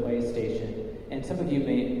origins of the PlayStation, and some of you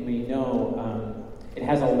may know it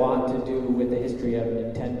has a lot to do with the history of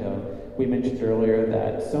Nintendo. We mentioned earlier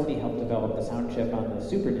that Sony helped develop the sound chip on the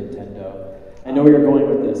Super Nintendo. I know where you're going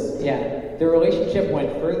with this. Yeah, their relationship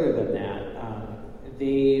went further than that.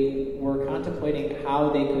 They were contemplating how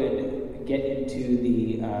they could get into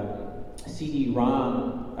the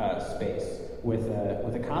CD-ROM space with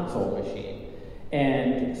a console machine.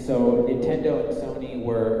 And so Nintendo and Sony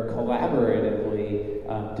were collaboratively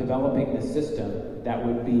developing this system that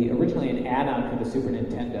would be originally an add-on for the Super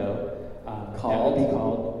Nintendo. That would be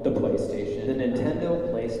called the PlayStation. The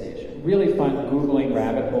Nintendo PlayStation. Really fun Googling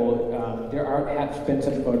rabbit hole. There have been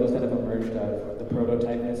some photos that have emerged of the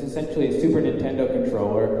prototype, and it's essentially a Super Nintendo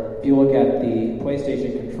controller. If you look at the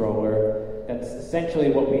PlayStation controller, that's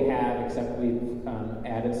essentially what we have, except we've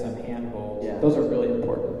added some handholds. Yeah. Those are really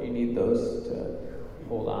important. You need those to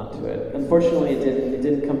hold on to it. Unfortunately, it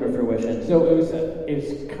didn't come to fruition. So it was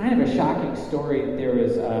kind of a shocking story. There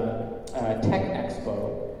was a Tech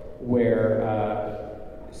Expo where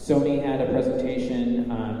Sony had a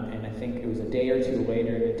presentation, and I think it was a day or two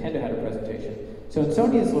later, Nintendo had a presentation. So in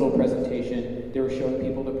Sony's little presentation, they were showing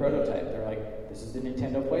people the prototype. They're like, this is the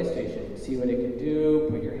Nintendo PlayStation. See what it can do,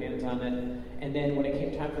 put your hands on it. And then when it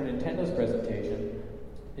came time for Nintendo's presentation,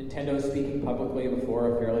 Nintendo was speaking publicly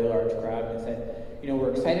before a fairly large crowd and said,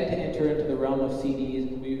 we're excited to enter into the realm of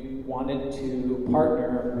CDs. We wanted to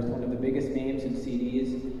partner with one of the biggest names in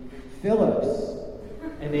CDs, Philips.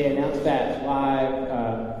 And they announced that live.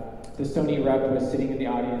 The Sony rep was sitting in the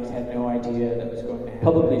audience, had no idea that was going to happen.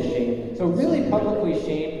 Publicly shamed. So really publicly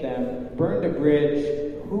shamed them, burned a bridge.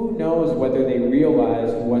 Who knows whether they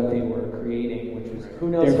realized what they were creating, which was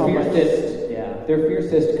their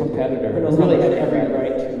fiercest competitor. Who really had every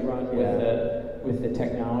right to run with the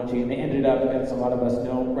technology. And they ended up, as a lot of us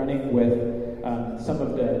know, running with some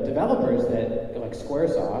of the developers that, like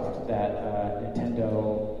Squaresoft, that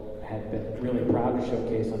Nintendo had been really proud to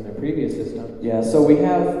showcase on their previous system. Yeah, so we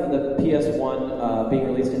have the PS1 being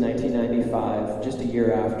released in 1995, just a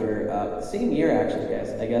year after. Same year, actually,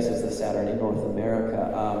 guys. I guess it's the Saturn in North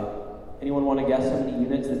America. Anyone want to guess how many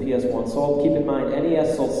units the PS1 sold? Keep in mind,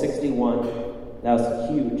 NES sold 61. That was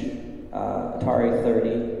huge. Atari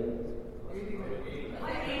 30.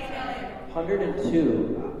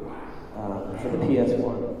 102 for the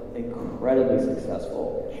PS1. Incredibly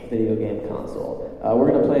successful video game console. We're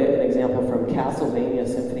going to play an example from Castlevania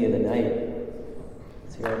Symphony of the Night.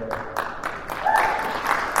 Let's hear it.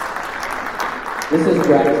 This is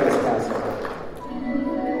Dracula's Castle.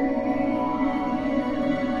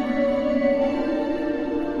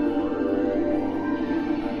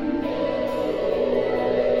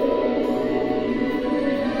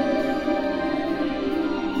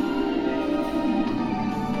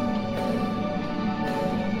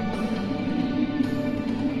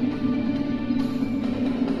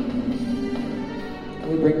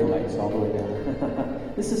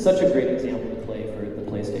 This is such a great example to play for the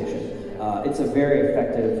PlayStation. It's a very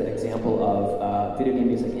effective example of video game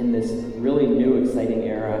music in this really new, exciting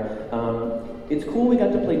era. It's cool we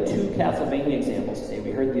got to play two Castlevania examples today.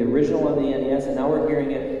 We heard the original on the NES, and now we're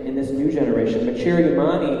hearing it in this new generation. Michiru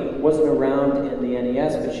Yamane wasn't around in the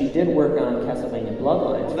NES, but she did work on Castlevania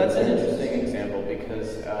Bloodlines. Well, that's an interesting example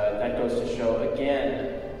because that goes to show,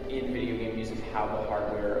 again, in video game music, how the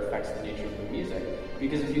hardware affects the nature of the music.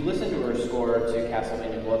 Because if you listen to her score to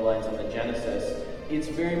Castlevania Bloodlines on the Genesis, it's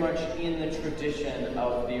very much in the tradition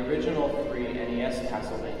of the original three NES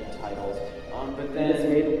Castlevania titles. But then it's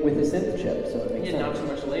made with a synth chip, so it makes sense. Not too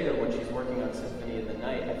much later when she's working on Symphony of the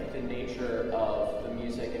Night, I think the nature of the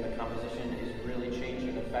music and the composition is really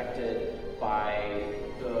changing, affected by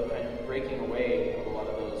the kind of breaking away of a lot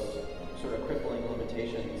of those sort of crippling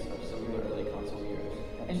limitations of some of the early console years.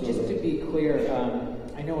 And just to be clear,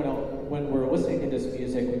 I know when we're listening to this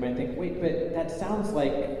music, we might think, wait, but that sounds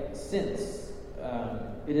like synths.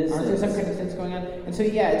 It is. Aren't there some kind of synths going on? And so,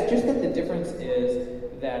 yeah, it's just that the difference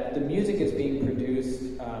is that the music is being produced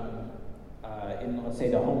in, let's say,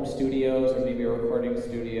 the home studios or maybe a recording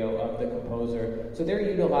studio of the composer. So they're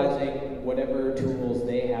utilizing whatever tools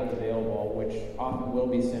they have available, which often will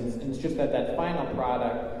be synths. And it's just that that final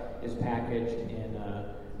product is packaged in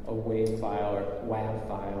a WAV file or WAV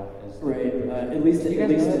file. Right. At least you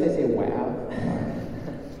guys know that they say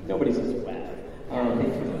WAV? Nobody says WAV.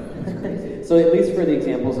 So at least for the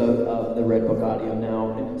examples of the Red Book Audio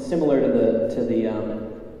now, and similar to the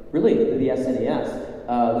SNES,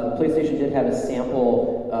 the PlayStation did have a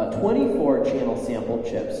sample, 24-channel sample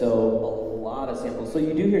chip, so a lot of samples. So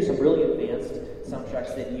you do hear some really advanced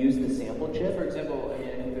soundtracks that use the sample chip. For example, I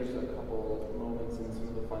think there's a couple moments in some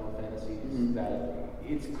of the Final Fantasies that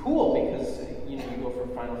it's cool because you go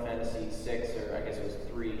from Final Fantasy 6, or I guess it was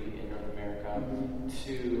 3 in North America,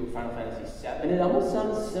 to Final Fantasy 7. And it almost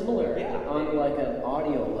sounds similar on like an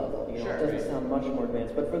audio level. Sure, it doesn't sound much more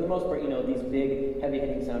advanced. But for the most part, these big,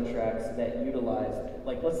 heavy-hitting soundtracks that utilize,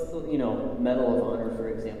 like Medal of Honor, for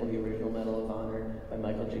example, the original Medal of Honor by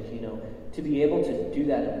Michael Giacchino, to be able to do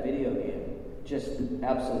that in a video game, just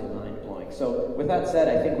absolutely mind-blowing. So with that said,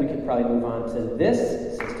 I think we could probably move on to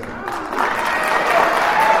this system.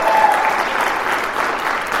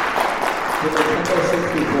 Nintendo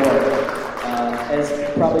 64. As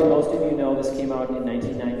probably most of you know, this came out in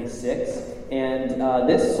 1996, and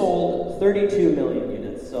this sold 32 million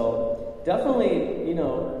units. So definitely,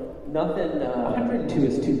 nothing. 102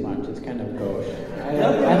 is too much. It's kind of gauche.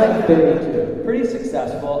 I like 32. Pretty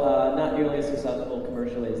successful. Not nearly as successful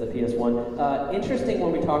commercially as the PS1. Interesting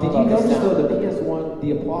when we talk about. Did you notice sound. though the PS1?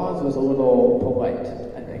 The applause was a little polite.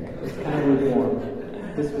 I think it's kind of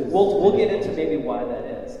lukewarm. We'll get into maybe why that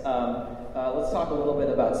is. Let's talk a little bit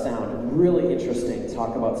about sound. Really interesting to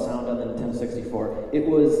talk about sound on the Nintendo 64. It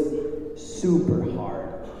was super hard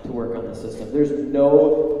to work on the system. There's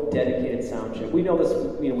no dedicated sound chip. We know this.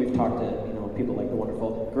 We've talked to people like the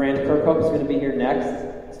wonderful Grant Kirkhope is going to be here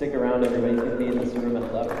next. Stick around, everybody. He's going to be in this room at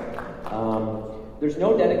 11. There's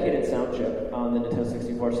no dedicated sound chip on the Nintendo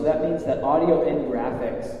 64, so that means that audio and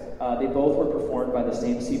graphics, they both were performed by the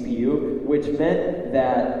same CPU, which meant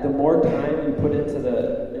that the more time you put into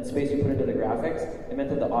and space you put into the graphics, it meant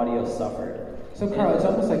that the audio suffered. So Carl, it's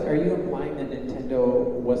almost like, are you implying that Nintendo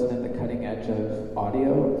wasn't at the cutting edge of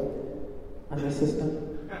audio on the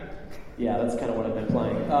system? Yeah, that's kind of what I'm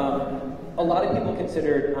implying. A lot of people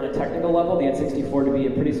considered, on a technical level, the N64 to be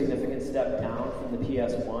a pretty significant step down from the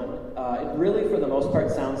PS1. It really, for the most part,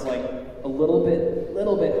 sounds like a little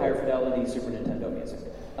bit higher fidelity Super Nintendo music.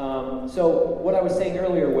 So what I was saying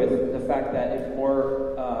earlier with the fact that if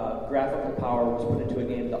more graphical power was put into a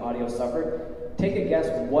game, the audio suffered, take a guess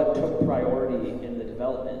what took priority in the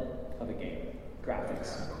development of a game?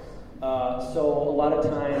 Graphics. So a lot of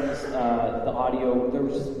times the audio, there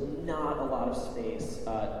was just not a lot of space.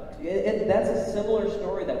 And that's a similar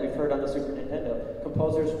story that we've heard on the Super Nintendo.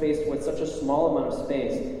 Composers faced with such a small amount of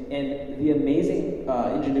space, and the amazing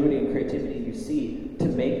ingenuity and creativity you see to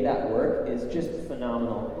make that work is just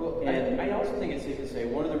phenomenal. Well, and I also think it's safe to say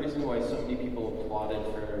one of the reasons why so many people applauded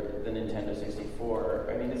for the Nintendo 64,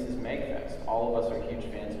 this is MegFest. All of us are huge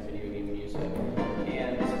fans of video game music.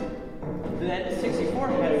 And the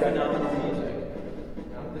N64 had phenomenal music.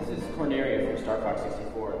 This is Corneria from Star Fox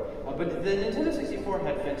 64. But the Nintendo 64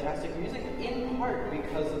 had fantastic music, in part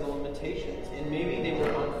because of the limitations. And maybe they were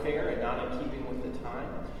unfair and not in keeping with the time.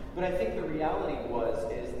 But I think the reality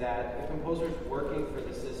is that the composers working for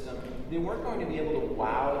the system, they weren't going to be able to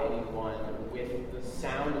wow anyone with the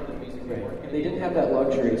sound of the music they weren't going to. They didn't have that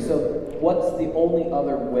luxury. So what's the only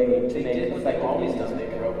other way to make did what they've always music? done.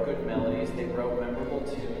 They wrote good melodies, they wrote memorable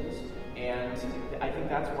tunes, and I think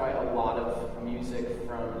that's why a lot of music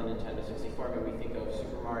from the Nintendo 64, we think of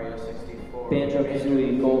Super Mario 64,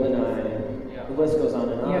 Banjo-Kazooie, GoldenEye, the list goes on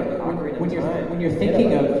and on. Yeah, when you're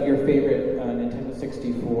thinking of your favorite Nintendo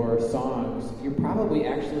 64 songs, you're probably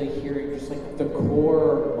actually hearing just like the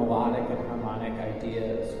core melodic and harmonic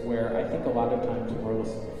ideas, where I think a lot of times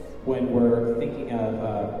when we're thinking of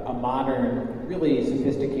a modern, really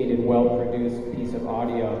sophisticated, well-produced piece of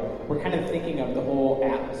audio, we're kind of thinking of the whole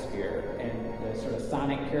atmosphere and the sort of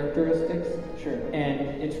sonic characteristics. Sure.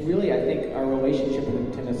 And it's really, I think, our relationship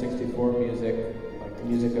with Nintendo 64 music, like the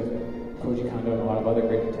music of Koji Kondo and a lot of other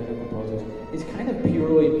great Nintendo composers, is kind of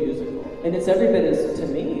purely musical. And it's every bit as, to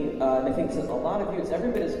me, and I think to a lot of you, it's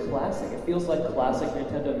every bit as classic. It feels like classic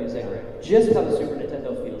Nintendo music, just how the Super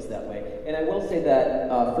Nintendo feels that way. And I will say that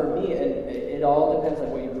for me, and it all depends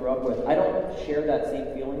on what you grew up with, I don't share that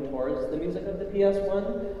same feeling towards the music of the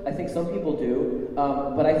PS1. I think some people do,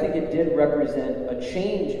 but I think it did represent a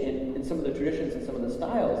change in some of the traditions and some of the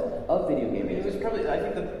styles of video game music. It was probably, I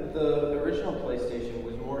think the original PlayStation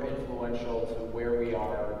was more influential to where we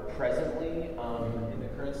are presently in the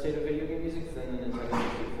current state of video game music than the Nintendo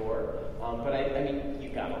 64. But you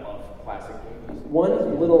gotta love classic games.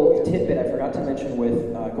 One little tidbit I forgot to mention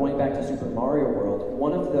with going back to Super Mario World,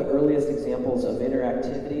 one of the earliest examples of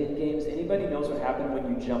interactivity in games, anybody knows what happened when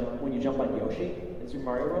you jump on Yoshi in Super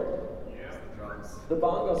Mario World? Yeah, drums. The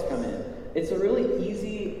bongos come in. It's a really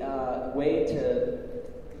easy way to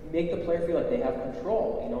make the player feel like they have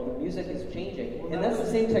control. The music is changing. And that's the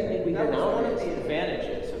same technique we hear Now, one of nowadays. the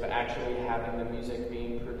advantages of actually having the music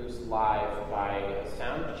being produced live by a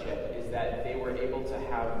sound chip is that they were able to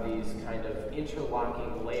have these kind of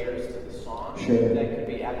interlocking layers to the song that could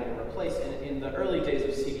be added and replaced. And in the early days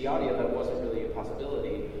of CD audio, that wasn't really a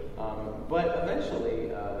possibility. But eventually,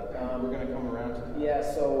 we're going to come around to that. Yeah,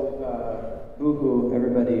 so boo-hoo,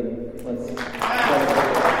 everybody.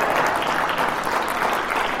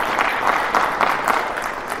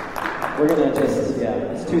 We're gonna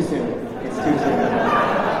it's too soon. It's too soon.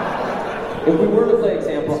 If we were to play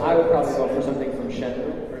example, I would probably go for something from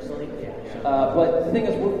Shenmue, personally. But the thing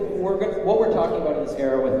is, what we're talking about in this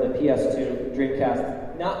era with the PS2,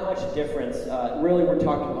 Dreamcast, not much difference. Really, we're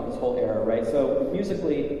talking about this whole era, right? So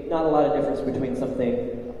musically, not a lot of difference between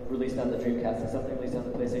something released on the Dreamcast, and something released on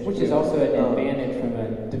the PlayStation 2. Which is also an advantage from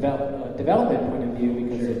a development point of view,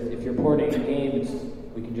 because if you're porting a game,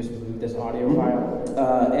 we can just move this audio file.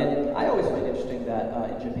 And I always find interesting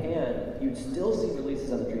that in Japan, you'd still see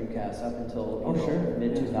releases on the Dreamcast up until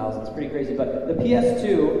mid-2000s. It's pretty crazy. But the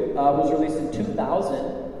PS2 was released in 2000,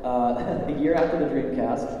 a year after the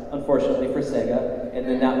Dreamcast, unfortunately for Sega, and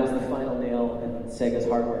then that was the final nail in Sega's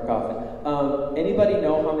hardware coffin. Anybody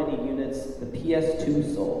know how many units the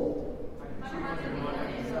PS2 sold?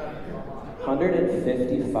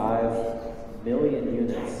 155 million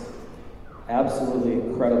units. Absolutely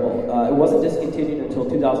incredible. It wasn't discontinued until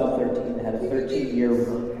 2013. It had a 13-year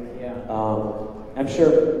run. Yeah. I'm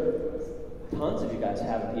sure tons of you guys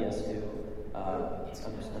have a PS2. I'm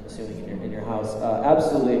assuming in your house.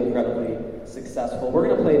 Absolutely incredibly successful. We're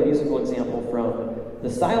going to play a musical example from the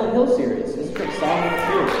Silent Hill series. This is from Silent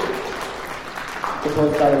Hill series,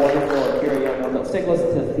 composed by the wonderful Akira Yamamoto. Let's take a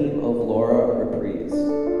listen to the theme of Laura Reprise.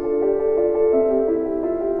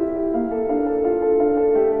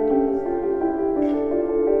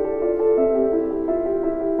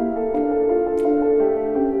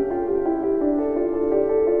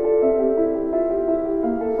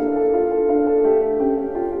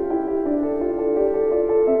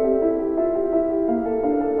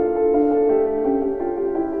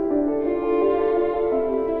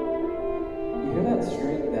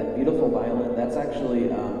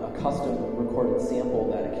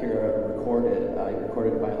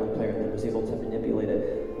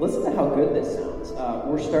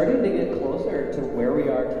 We're starting to get closer to where we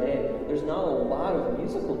are today. There's not a lot of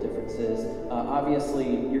musical differences.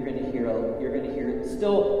 Obviously, you're going to hear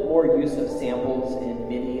still more use of samples and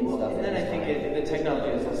MIDI and stuff. And then I think the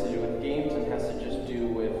technology has to do with games and has to just do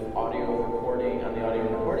with audio recording. On the audio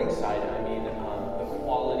recording side, I mean, the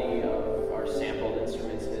quality of our sampled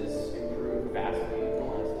instruments has improved vastly in the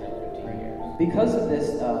last 10, 15 years. Because of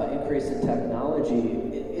this increase in technology,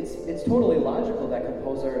 it's totally logical that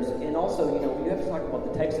composers, and also, you have to talk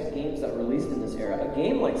about the types of games that were released in this era. A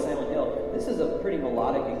game like Silent Hill, this is a pretty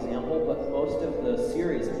melodic example, but most of the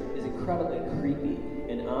series is incredibly creepy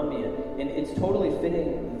and ambient, and it's totally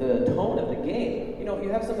fitting the tone of the game. You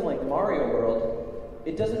have something like Mario World,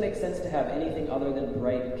 it doesn't make sense to have anything other than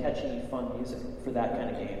bright, catchy, fun music for that kind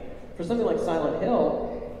of game. For something like Silent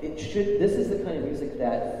Hill, this is the kind of music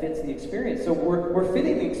that fits the experience. So we're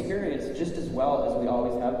fitting the experience just as well as we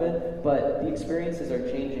always have been, but the experiences are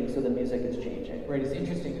changing, so the music is changing. Right, it's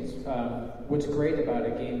interesting. What's great about a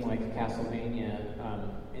game like Castlevania,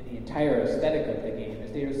 and the entire aesthetic of the game,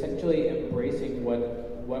 is they're essentially embracing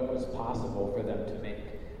what was possible for them to make.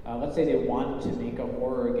 Let's say they want to make a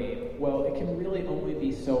horror game. Well, it can really only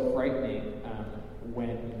be so frightening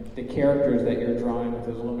when the characters that you're drawing with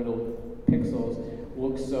those liminal pixels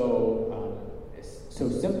look so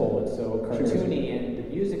simple and so cartoony, and the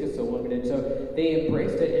music is so limited. So they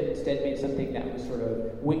embraced it and instead made something that was sort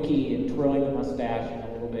of winky and twirling the mustache and a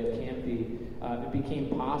little bit campy. It became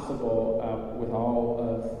possible with all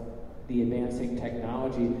of the advancing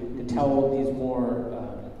technology to tell these more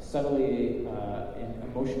subtly and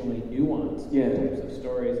emotionally nuanced types of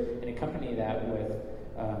stories and accompany that with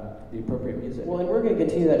the appropriate music. Well, and we're going to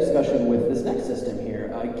continue that discussion with this next system here.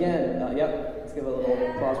 Let's give a little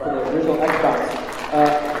applause for the original Xbox.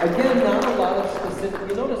 Again, not a lot of specific.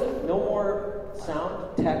 You notice no more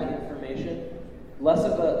sound tech information. Less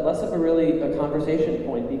of a really a conversation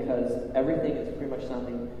point, because everything is pretty much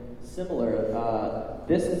sounding similar.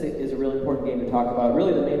 This is a really important game to talk about.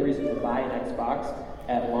 Really, the main reason to buy an Xbox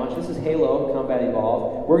at launch. This is Halo Combat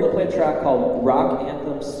Evolved. We're going to play a track called Rock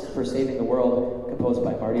Anthems for Saving the World, composed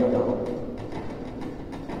by Marty O'Donnell.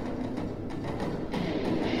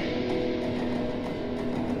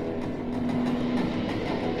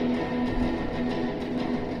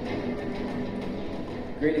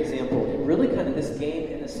 Great example. Really kind of this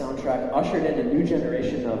game and the soundtrack ushered in a new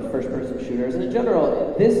generation of first-person shooters. And in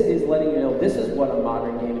general, this is letting you know this is what a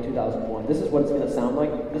modern game in 2001, this is what it's going to sound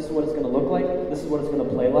like, this is what it's going to look like, this is what it's going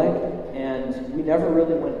to play like. And we never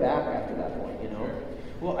really went back after that point,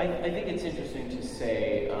 Well, I think it's interesting to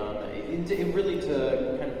say, really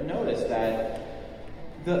to kind of notice that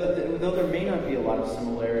though there may not be a lot of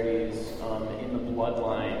similarities in the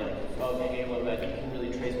bloodline of Halo that you can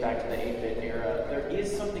really trace back to the 8-bit era, there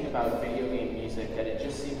is something about video game music that it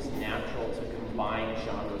just seems natural to combine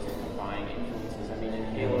genres and combine influences. I mean, in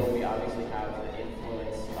Halo, we obviously have the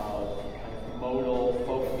influence of kind of modal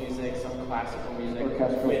folk music, some classical music,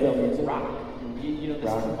 with rock.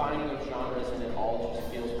 This combining of genres, and it all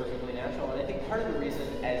just feels perfectly natural. And I think part of the reason,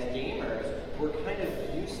 as gamers, we're kind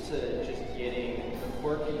of used to just getting the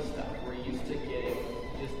quirky stuff. We're used to getting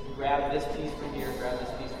just grab this piece from here, grab this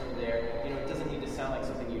piece from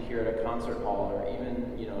concert hall or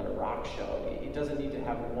even at a rock show. It doesn't need to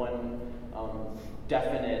have one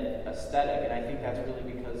definite aesthetic, and I think that's really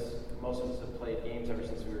because most of us have played games ever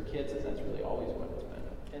since we were kids, and that's really always what it's been.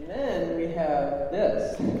 And then we have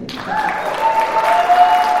this. Isn't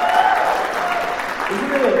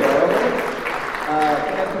it adorable?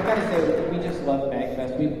 I've got to say, we just love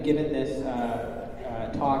MagFest. We've given this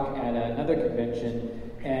talk at another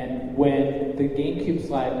convention, and when the GameCube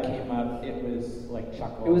slide came up, it was like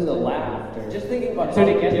chuckles. It was a and laugh. laughter. Just thinking about so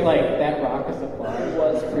to get like that raucous applause it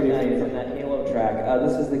was pretty amazing. from that Halo track.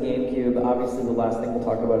 This is the GameCube, obviously the last thing we'll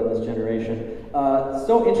talk about in this generation.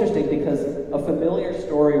 So interesting because a familiar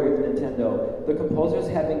story with Nintendo, the composers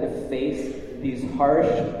having to face these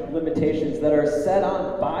harsh limitations that are set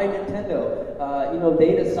on by Nintendo.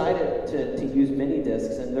 They decided to use mini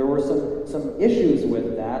discs, and there were some issues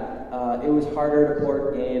with that. It was harder to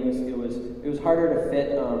port games. It was harder to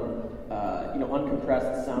fit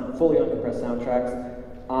uncompressed sound, fully uncompressed soundtracks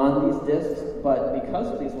on these discs. But because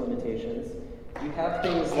of these limitations, you have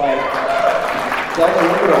things like Zelda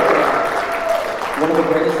Wind Waker, one of the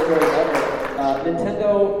greatest stories ever.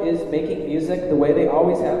 Nintendo is making music the way they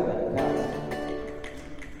always have been in the past.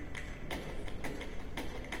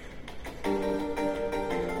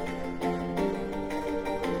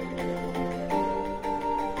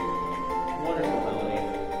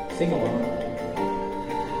 Sing along.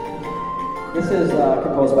 This is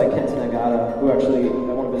composed by Kenta Nagata, who actually,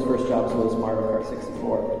 one of his first jobs was Mario Kart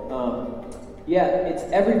 64. It's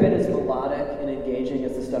every bit as melodic and engaging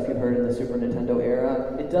as the stuff you've heard in the Super Nintendo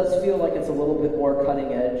era. It does feel like it's a little bit more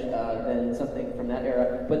cutting edge than something from that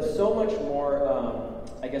era, but so much more,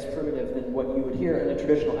 primitive than what you would hear in a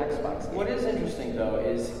traditional Xbox game. What is interesting, though,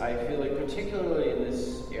 is I feel like particularly in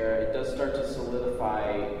this era, it does start to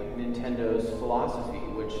solidify Nintendo's philosophy,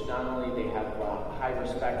 which not only they have high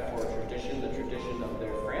respect for tradition, the tradition of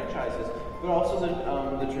their franchises, but also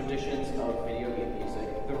the traditions of video game music.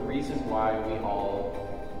 The reason why we all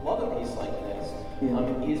love a piece like this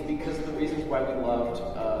is because of the reasons why we loved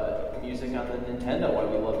music on the Nintendo, why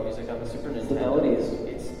we love music on the Super Nintendo. The melodies.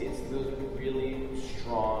 It's those really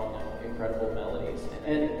strong, incredible melodies.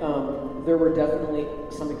 And there were definitely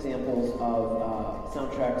some examples of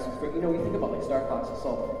soundtracks. You think about like Star Fox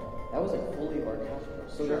Assault. That was like fully orchestral.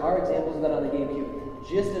 So there are examples of that on the GameCube,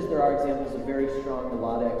 just as there are examples of very strong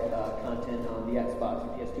melodic content on the Xbox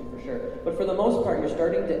and PS2 for sure. But for the most part, you're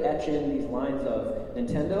starting to etch in these lines of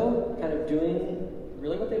Nintendo kind of doing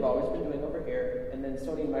really what they've always been doing over here, and then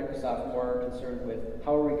Sony and Microsoft more concerned with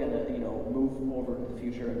how are we going to, move over to the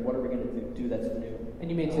future, and what are we going to do that's new. And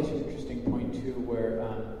you made such an interesting point too, where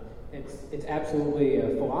it's absolutely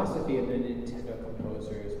a philosophy of the Nintendo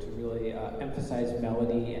composers to really emphasize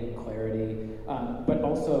melody and clarity, but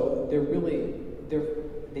also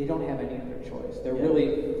they don't have any other choice. They're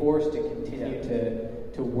really forced to continue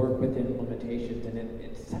to work within limitations, and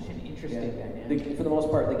it's such an interesting dynamic. For the most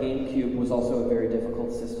part, the GameCube was also a very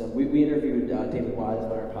difficult system. We interviewed David Wise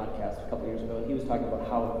on our podcast a couple years ago, and he was talking about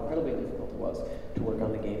how incredibly difficult it was to work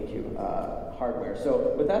on the GameCube hardware.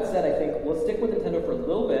 So with that said, I think let's stick with Nintendo for a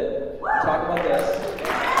little bit, talk about this.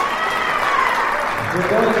 We're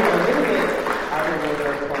going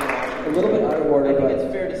a little bit out of order, I think but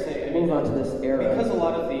it's fair to say, move on to this era. Because a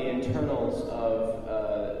lot of the internals of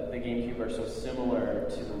the GameCube are so similar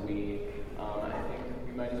to the Wii, I think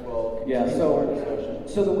we might as well continue our discussion.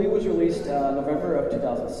 So the Wii was released November of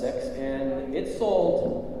 2006, and it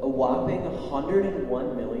sold a whopping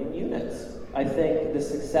 101 million units. I think the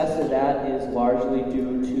success of that is largely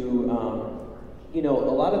due to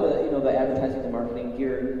a lot of the advertising and marketing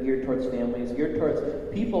geared towards families, geared towards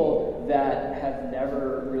people that have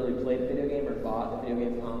never really played a video game or bought a video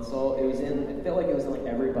game console. It felt like it was in like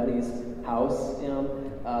everybody's house,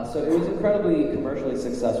 so it was incredibly commercially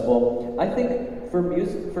successful. I think for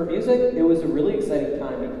music, it was a really exciting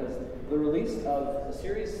time because the release of a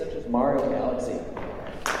series such as Mario Galaxy.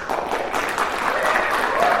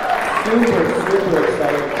 Super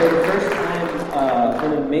exciting. For the first time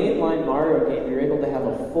in a mainline Mario game, you're able to have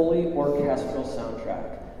a fully orchestral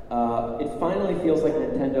soundtrack. It finally feels like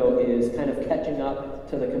Nintendo is kind of catching up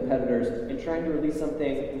to the competitors and trying to release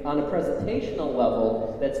something on a presentational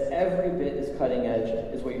level that's every bit as cutting edge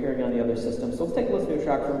as what you're hearing on the other systems. So let's take a listen to a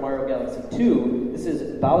track from Mario Galaxy 2. This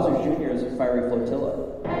is Bowser Jr.'s Fiery Flotilla.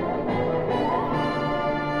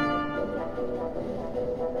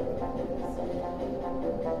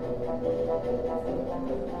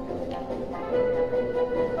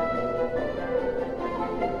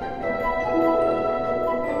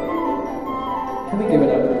 Can we give it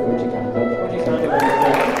up for Koji Kondo? Koji Kondo was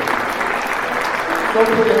so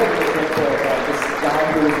cool to have an example of this guy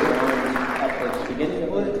who was around at the beginning of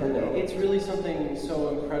Nintendo.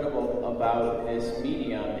 incredible about this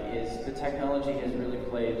medium is the technology has really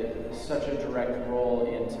played such a direct role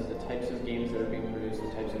into the types of games that are being produced, the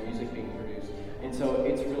types of music being produced. And so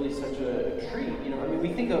it's really such a treat. You know, I mean,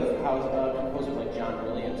 we think of how a composer like John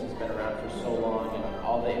Williams has been around for so long and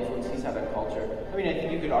all the influence he's had on culture. I mean, I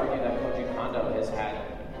think you could argue that Koji Kondo has had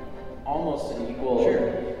almost an equal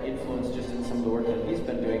influence just in some of the work that he's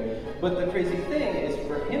been doing. But the crazy thing is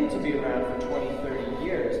for him to be around for 20, 30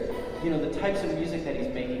 years, you know, the types of music that he's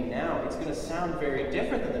making now, it's going to sound very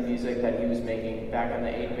different than the music that he was making back in the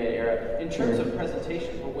 8-bit era in terms of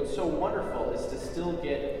presentation. But what's so wonderful is to still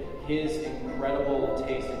get his incredible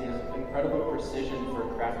taste and his incredible precision for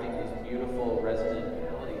crafting these beautiful, resonant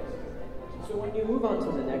melodies. So when you move on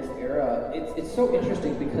to the next era, it's so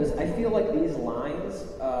interesting because I feel like these lines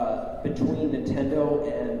between Nintendo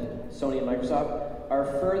and Sony and Microsoft are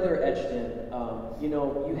further etched in. You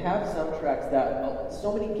know, you have soundtracks that,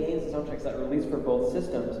 so many games and soundtracks that are released for both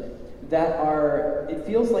systems that are, it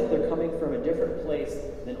feels like they're coming from a different place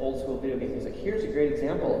than old school video game music. Here's a great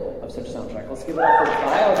example of such a soundtrack. Let's give it up for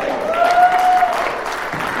BioShock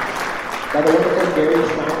by the wonderful Gary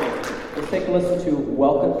Scheinman. Let's take a listen to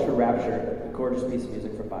Welcome to Rapture, a gorgeous piece of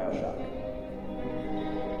music from BioShock.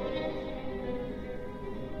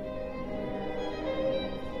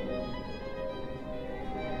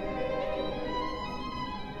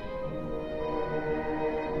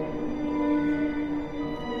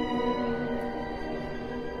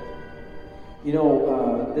 You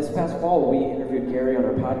know, this past fall we interviewed Gary on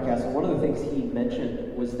our podcast, and one of the things he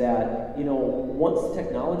mentioned was that, you know, once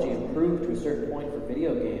technology improved to a certain point for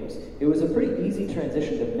video games, it was a pretty easy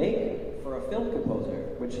transition to make for a film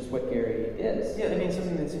composer, which is what Gary is. Yeah, I mean,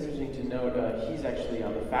 something that's interesting to note, he's actually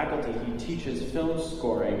on the faculty. He teaches film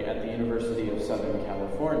scoring at the University of Southern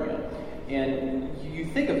California. And you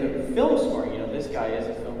think of him film scoring, you know, this guy is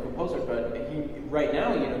a film composer, but he, right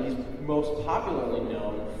now, you know, he's most popularly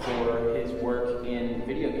known for his work in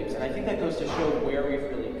video games. And I think that goes to show where we've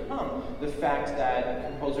really come. The fact that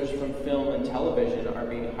composers from film and television are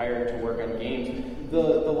being hired to work on games. The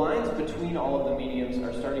lines between all of the mediums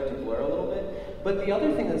are starting to blur a little bit. But the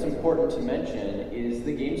other thing that's important to mention is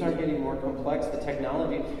the games are getting more complex. The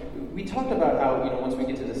technology, we talked about how, you know, once we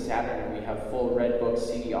get to the Saturn and we have full Redbook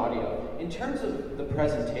CD audio. In terms of the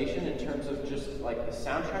presentation, in terms of just like the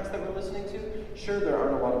soundtracks that we're listening to, sure, there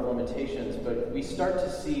aren't a lot of limitations, but we start to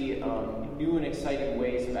see new and exciting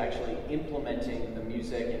ways of actually implementing the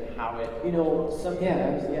music and how it... You know,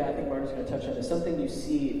 I think Martin's going to touch on this. Something you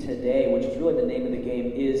see today, which is really the name of the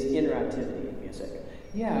game, is interactivity in music.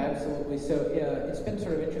 Yeah, absolutely. So it's been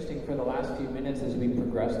sort of interesting for the last few minutes as we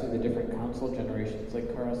progress through the different console generations.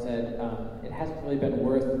 Like Carl said, it hasn't really been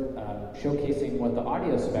worth showcasing what the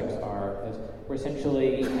audio specs are, because we're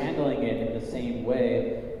essentially handling it in the same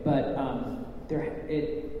way. But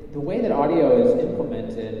the way that audio is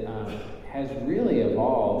implemented has really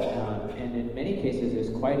evolved, and in many cases is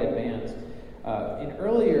quite advanced. In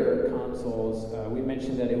earlier consoles, we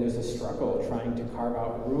mentioned that it was a struggle trying to carve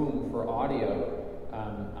out room for audio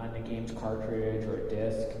on the game's cartridge or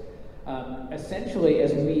disc. Essentially,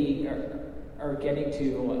 as we are getting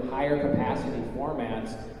to higher capacity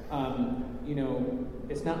formats, you know,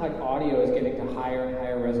 it's not like audio is getting to higher and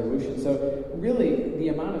higher resolution. So really, the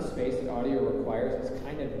amount of space that audio requires is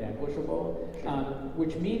kind of negligible,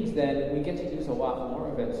 which means that we get to use a lot more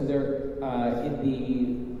of it. So there, in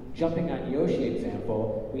the Jumping on Yoshi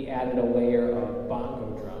example, we added a layer of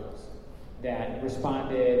bongo drums that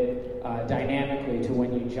responded dynamically to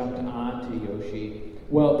when you jumped onto Yoshi.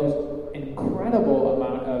 Well, there's an incredible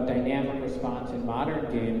amount of dynamic response in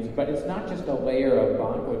modern games, but it's not just a layer of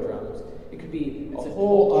bongo drums. It could be a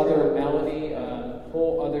whole other melody,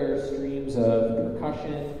 whole other streams of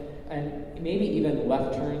percussion, and maybe even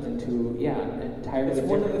left turns into, entirely It's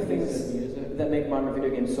one of the things that make modern video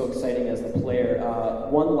games so exciting as the player.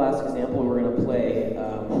 One last example we're going to play.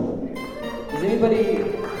 Does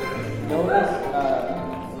anybody know this?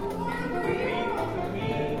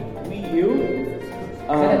 Wii U?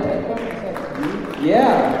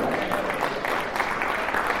 Yeah.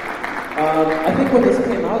 I think when this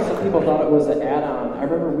came out, some people thought it was an add-on. I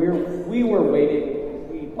remember we were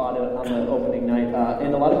waiting. We bought it on the opening night,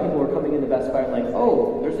 and a lot of people were coming into Best Buy and like,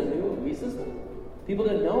 oh, there's a new Wii system? People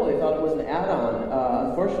didn't know. They thought it was an add-on.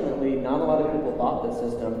 Unfortunately, not a lot of people bought this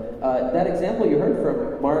system. That example you heard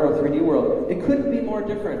from Mario 3D World, it couldn't be more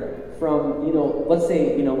different from, let's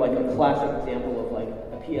say, like a classic example of like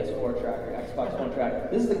a PS4 track or Xbox One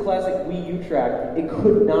track. This is the classic Wii U track. It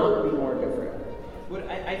could not be more different. But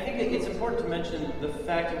I think it's important to mention the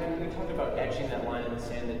fact that when we talked about etching that line in the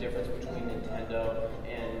sand, the difference between Nintendo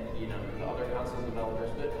and the other console developers,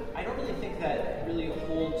 but I don't really think that really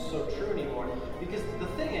hold so true anymore. Because the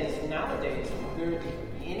thing is, nowadays,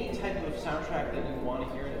 any type of soundtrack that you want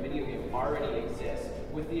to hear in a video game already exists.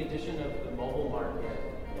 With the addition of the mobile market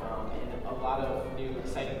and a lot of new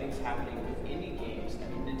exciting things happening with indie games,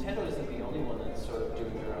 I mean, Nintendo isn't the only one that's sort of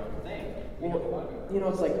doing their own thing. Well,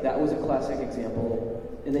 it's like that was a classic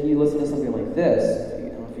example, and then you listen to something like this. I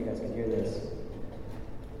don't know if you guys can hear this.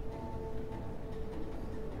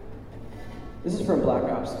 This is from Black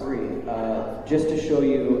Ops 3, just to show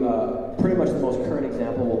you pretty much the most current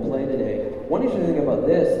example we'll play today. One interesting thing about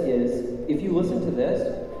this is, if you listen to this,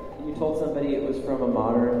 and you told somebody it was from a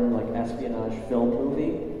modern, like, espionage film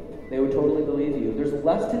movie, they would totally believe you. There's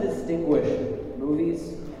less to distinguish movies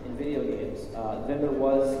and video games than there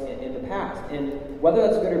was in the past. And whether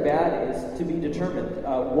that's good or bad is to be determined.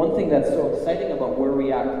 One thing that's so exciting about where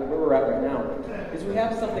we're at right now is we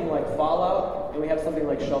have something like Fallout and we have something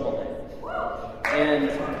like Shovel Knight.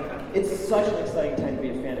 And it's such an exciting time to be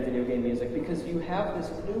a fan of video game music because you have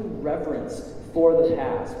this new reverence for the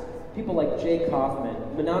past. People like Jay Kaufman,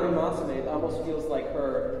 Minami Masame, almost feels like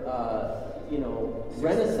her,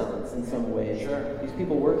 renaissance in some ways. Sure. These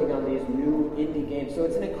people working on these new indie games. So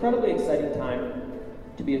it's an incredibly exciting time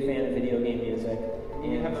to be a fan of video game music.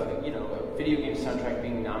 And you have a video game soundtrack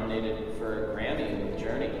being nominated for a Grammy in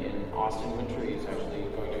Journey, and Austin Wintory is actually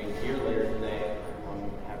going to be here later today.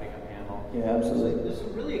 Yeah, absolutely. There's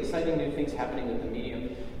some really exciting new things happening with the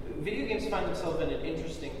medium. Video games find themselves in an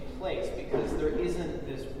interesting place because there isn't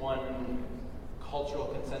this one cultural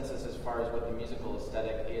consensus as far as what the musical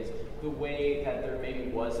aesthetic is, the way that there maybe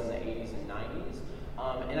was in the 80s and 90s.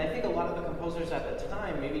 And I think a lot of the composers at the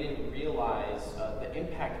time maybe didn't realize the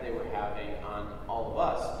impact they were having on all of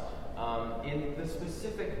us. In the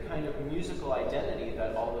specific kind of musical identity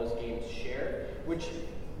that all those games share, which,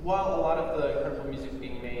 while a lot of the incredible music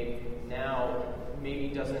being made now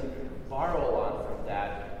maybe doesn't borrow a lot from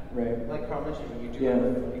that. Right. Like Carl mentioned, you do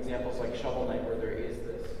have examples like Shovel Knight where there is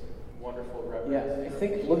this wonderful reference. Yeah, I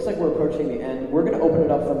think it looks like we're approaching the end. We're going to open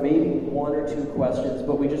it up for maybe one or two questions,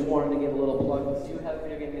 but we just wanted to give a little plug. We do have a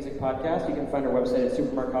Video Game Music Podcast. You can find our website at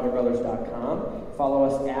supermarcatobrothers.com. Follow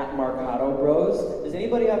us at Marcato Bros. Does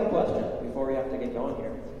anybody have a question before we have to get going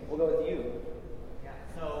here? We'll go with you. Yeah,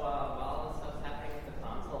 so all the stuff's happening with the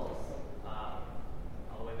consoles,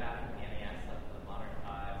 all the way back in the NES, like the modern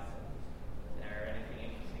times. Is there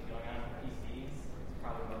anything interesting going on with PCs? It's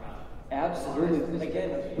probably more about. Absolutely.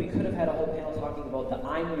 Again, we could have had a whole panel talking about the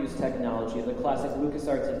iMuse technology, the classic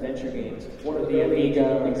LucasArts adventure games. One of the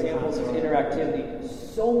Amiga examples of interactivity.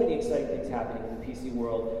 So many exciting things happening in the PC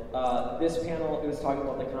world. This panel, it was talking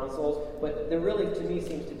about the consoles, but there really, to me,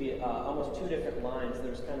 seems to be almost two different lines.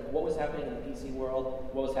 There's kind of what was happening in the PC world,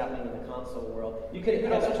 what was happening in the console world. You could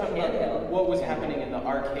also talk about what was happening in the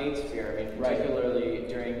arcade sphere. I mean, particularly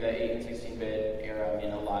during the 8 and 16-bit era. I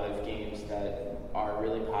mean, a lot of games that are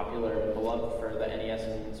really popular and beloved for the NES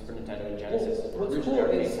and Super Nintendo and Genesis. What's cool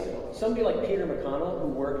is somebody like Peter McConnell, who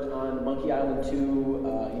worked on Monkey Island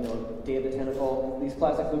 2, Day of the Tentacle, these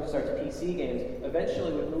classic LucasArts PC games,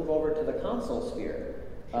 eventually would move over to the console sphere.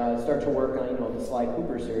 Start to work on the Sly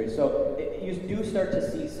Cooper series. So you do start to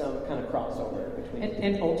see some kind of crossover between.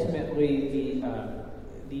 And ultimately,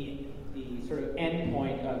 the sort of end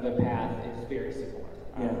point of the path is very similar.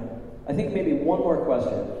 Yeah. I think maybe one more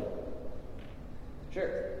question. Sure.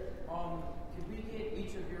 Could we get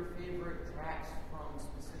each of your favorite tracks from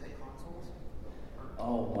specific consoles?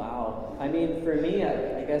 Oh, wow. I mean, for me,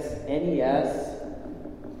 I guess NES,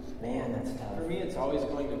 man, that's tough. For me, it's always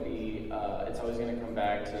going to be, it's always going to come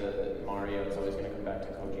back to Mario, it's always going to come back to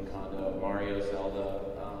Koji Kondo, Mario, Zelda.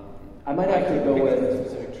 I might have to go with a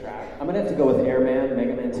specific track. I'm going to have to go with Airman,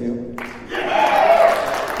 Mega Man 2.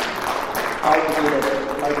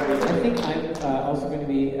 I think I'm also going to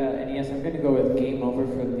be NES. I'm going to go with Game Over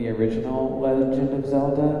from the original Legend of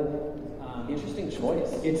Zelda. Interesting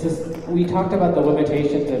choice. It's just, we talked about the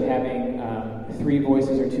limitations of having 3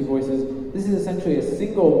 voices or 2 voices. This is essentially a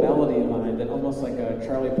single melody line that, almost like a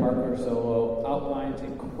Charlie Parker solo, outlines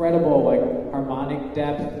incredible harmonic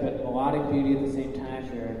depth but melodic beauty at the same time.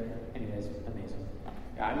 Anyways, amazing.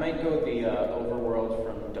 Yeah, I might go with the Overworld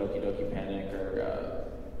from Doki Doki Panic or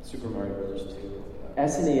Super Mario Bros. 2.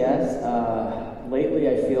 SNES, lately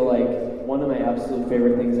I feel like one of my absolute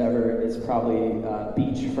favorite things ever is probably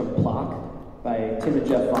Beach from Plock by Tim and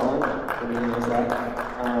Jeff Fallen. Everybody knows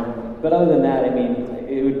that. But other than that, I mean,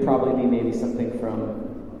 it would probably be maybe something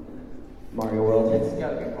from Mario World. It's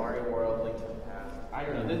got to be Mario World, Link to the Past. I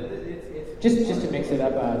don't know. It's just to mix it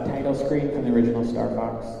up, title screen from the original Star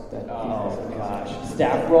Fox. Oh gosh,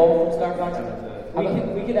 staff roll from Star Fox.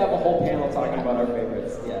 We could have a whole panel talking about our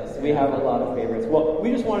favorites. Yes, we have a lot of favorites. Well,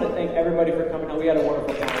 we just want to thank everybody for coming out. We had a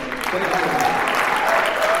wonderful time. Thank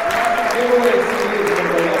you.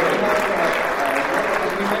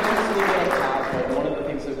 We mentioned this a little bit up top, but one of the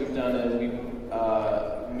things that we've done is we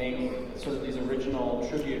make sort of these original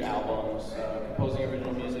tribute albums, composing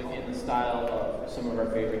original music in the style of some of our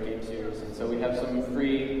favorite game series. And so we have some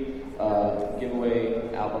free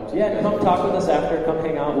giveaway albums. Yeah, come talk with us after. Come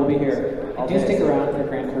hang out. We'll be here. Do stick around for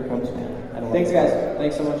Grand Tour Cubs, man. Thanks, guys.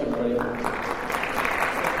 Thanks so much, everybody.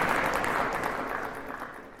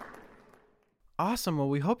 Awesome. Well,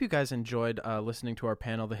 we hope you guys enjoyed listening to our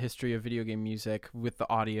panel, The History of Video Game Music, with the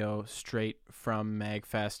audio straight from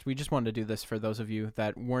MagFest. We just wanted to do this for those of you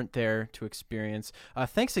that weren't there to experience.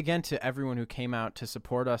 Thanks again to everyone who came out to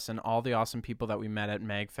support us and all the awesome people that we met at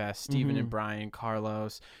MagFest. Steven and Brian,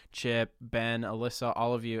 Carlos, Chip, Ben, Alyssa,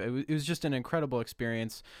 all of you. It was just an incredible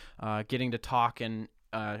experience getting to talk and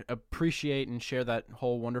appreciate and share that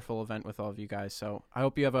whole wonderful event with all of you guys. So I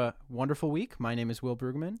hope you have a wonderful week. My name is Will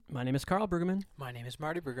Brueggemann. My name is Carl Brueggemann. My name is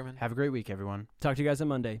Marty Brueggemann. Have a great week, everyone. Talk to you guys on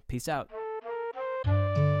Monday. Peace out.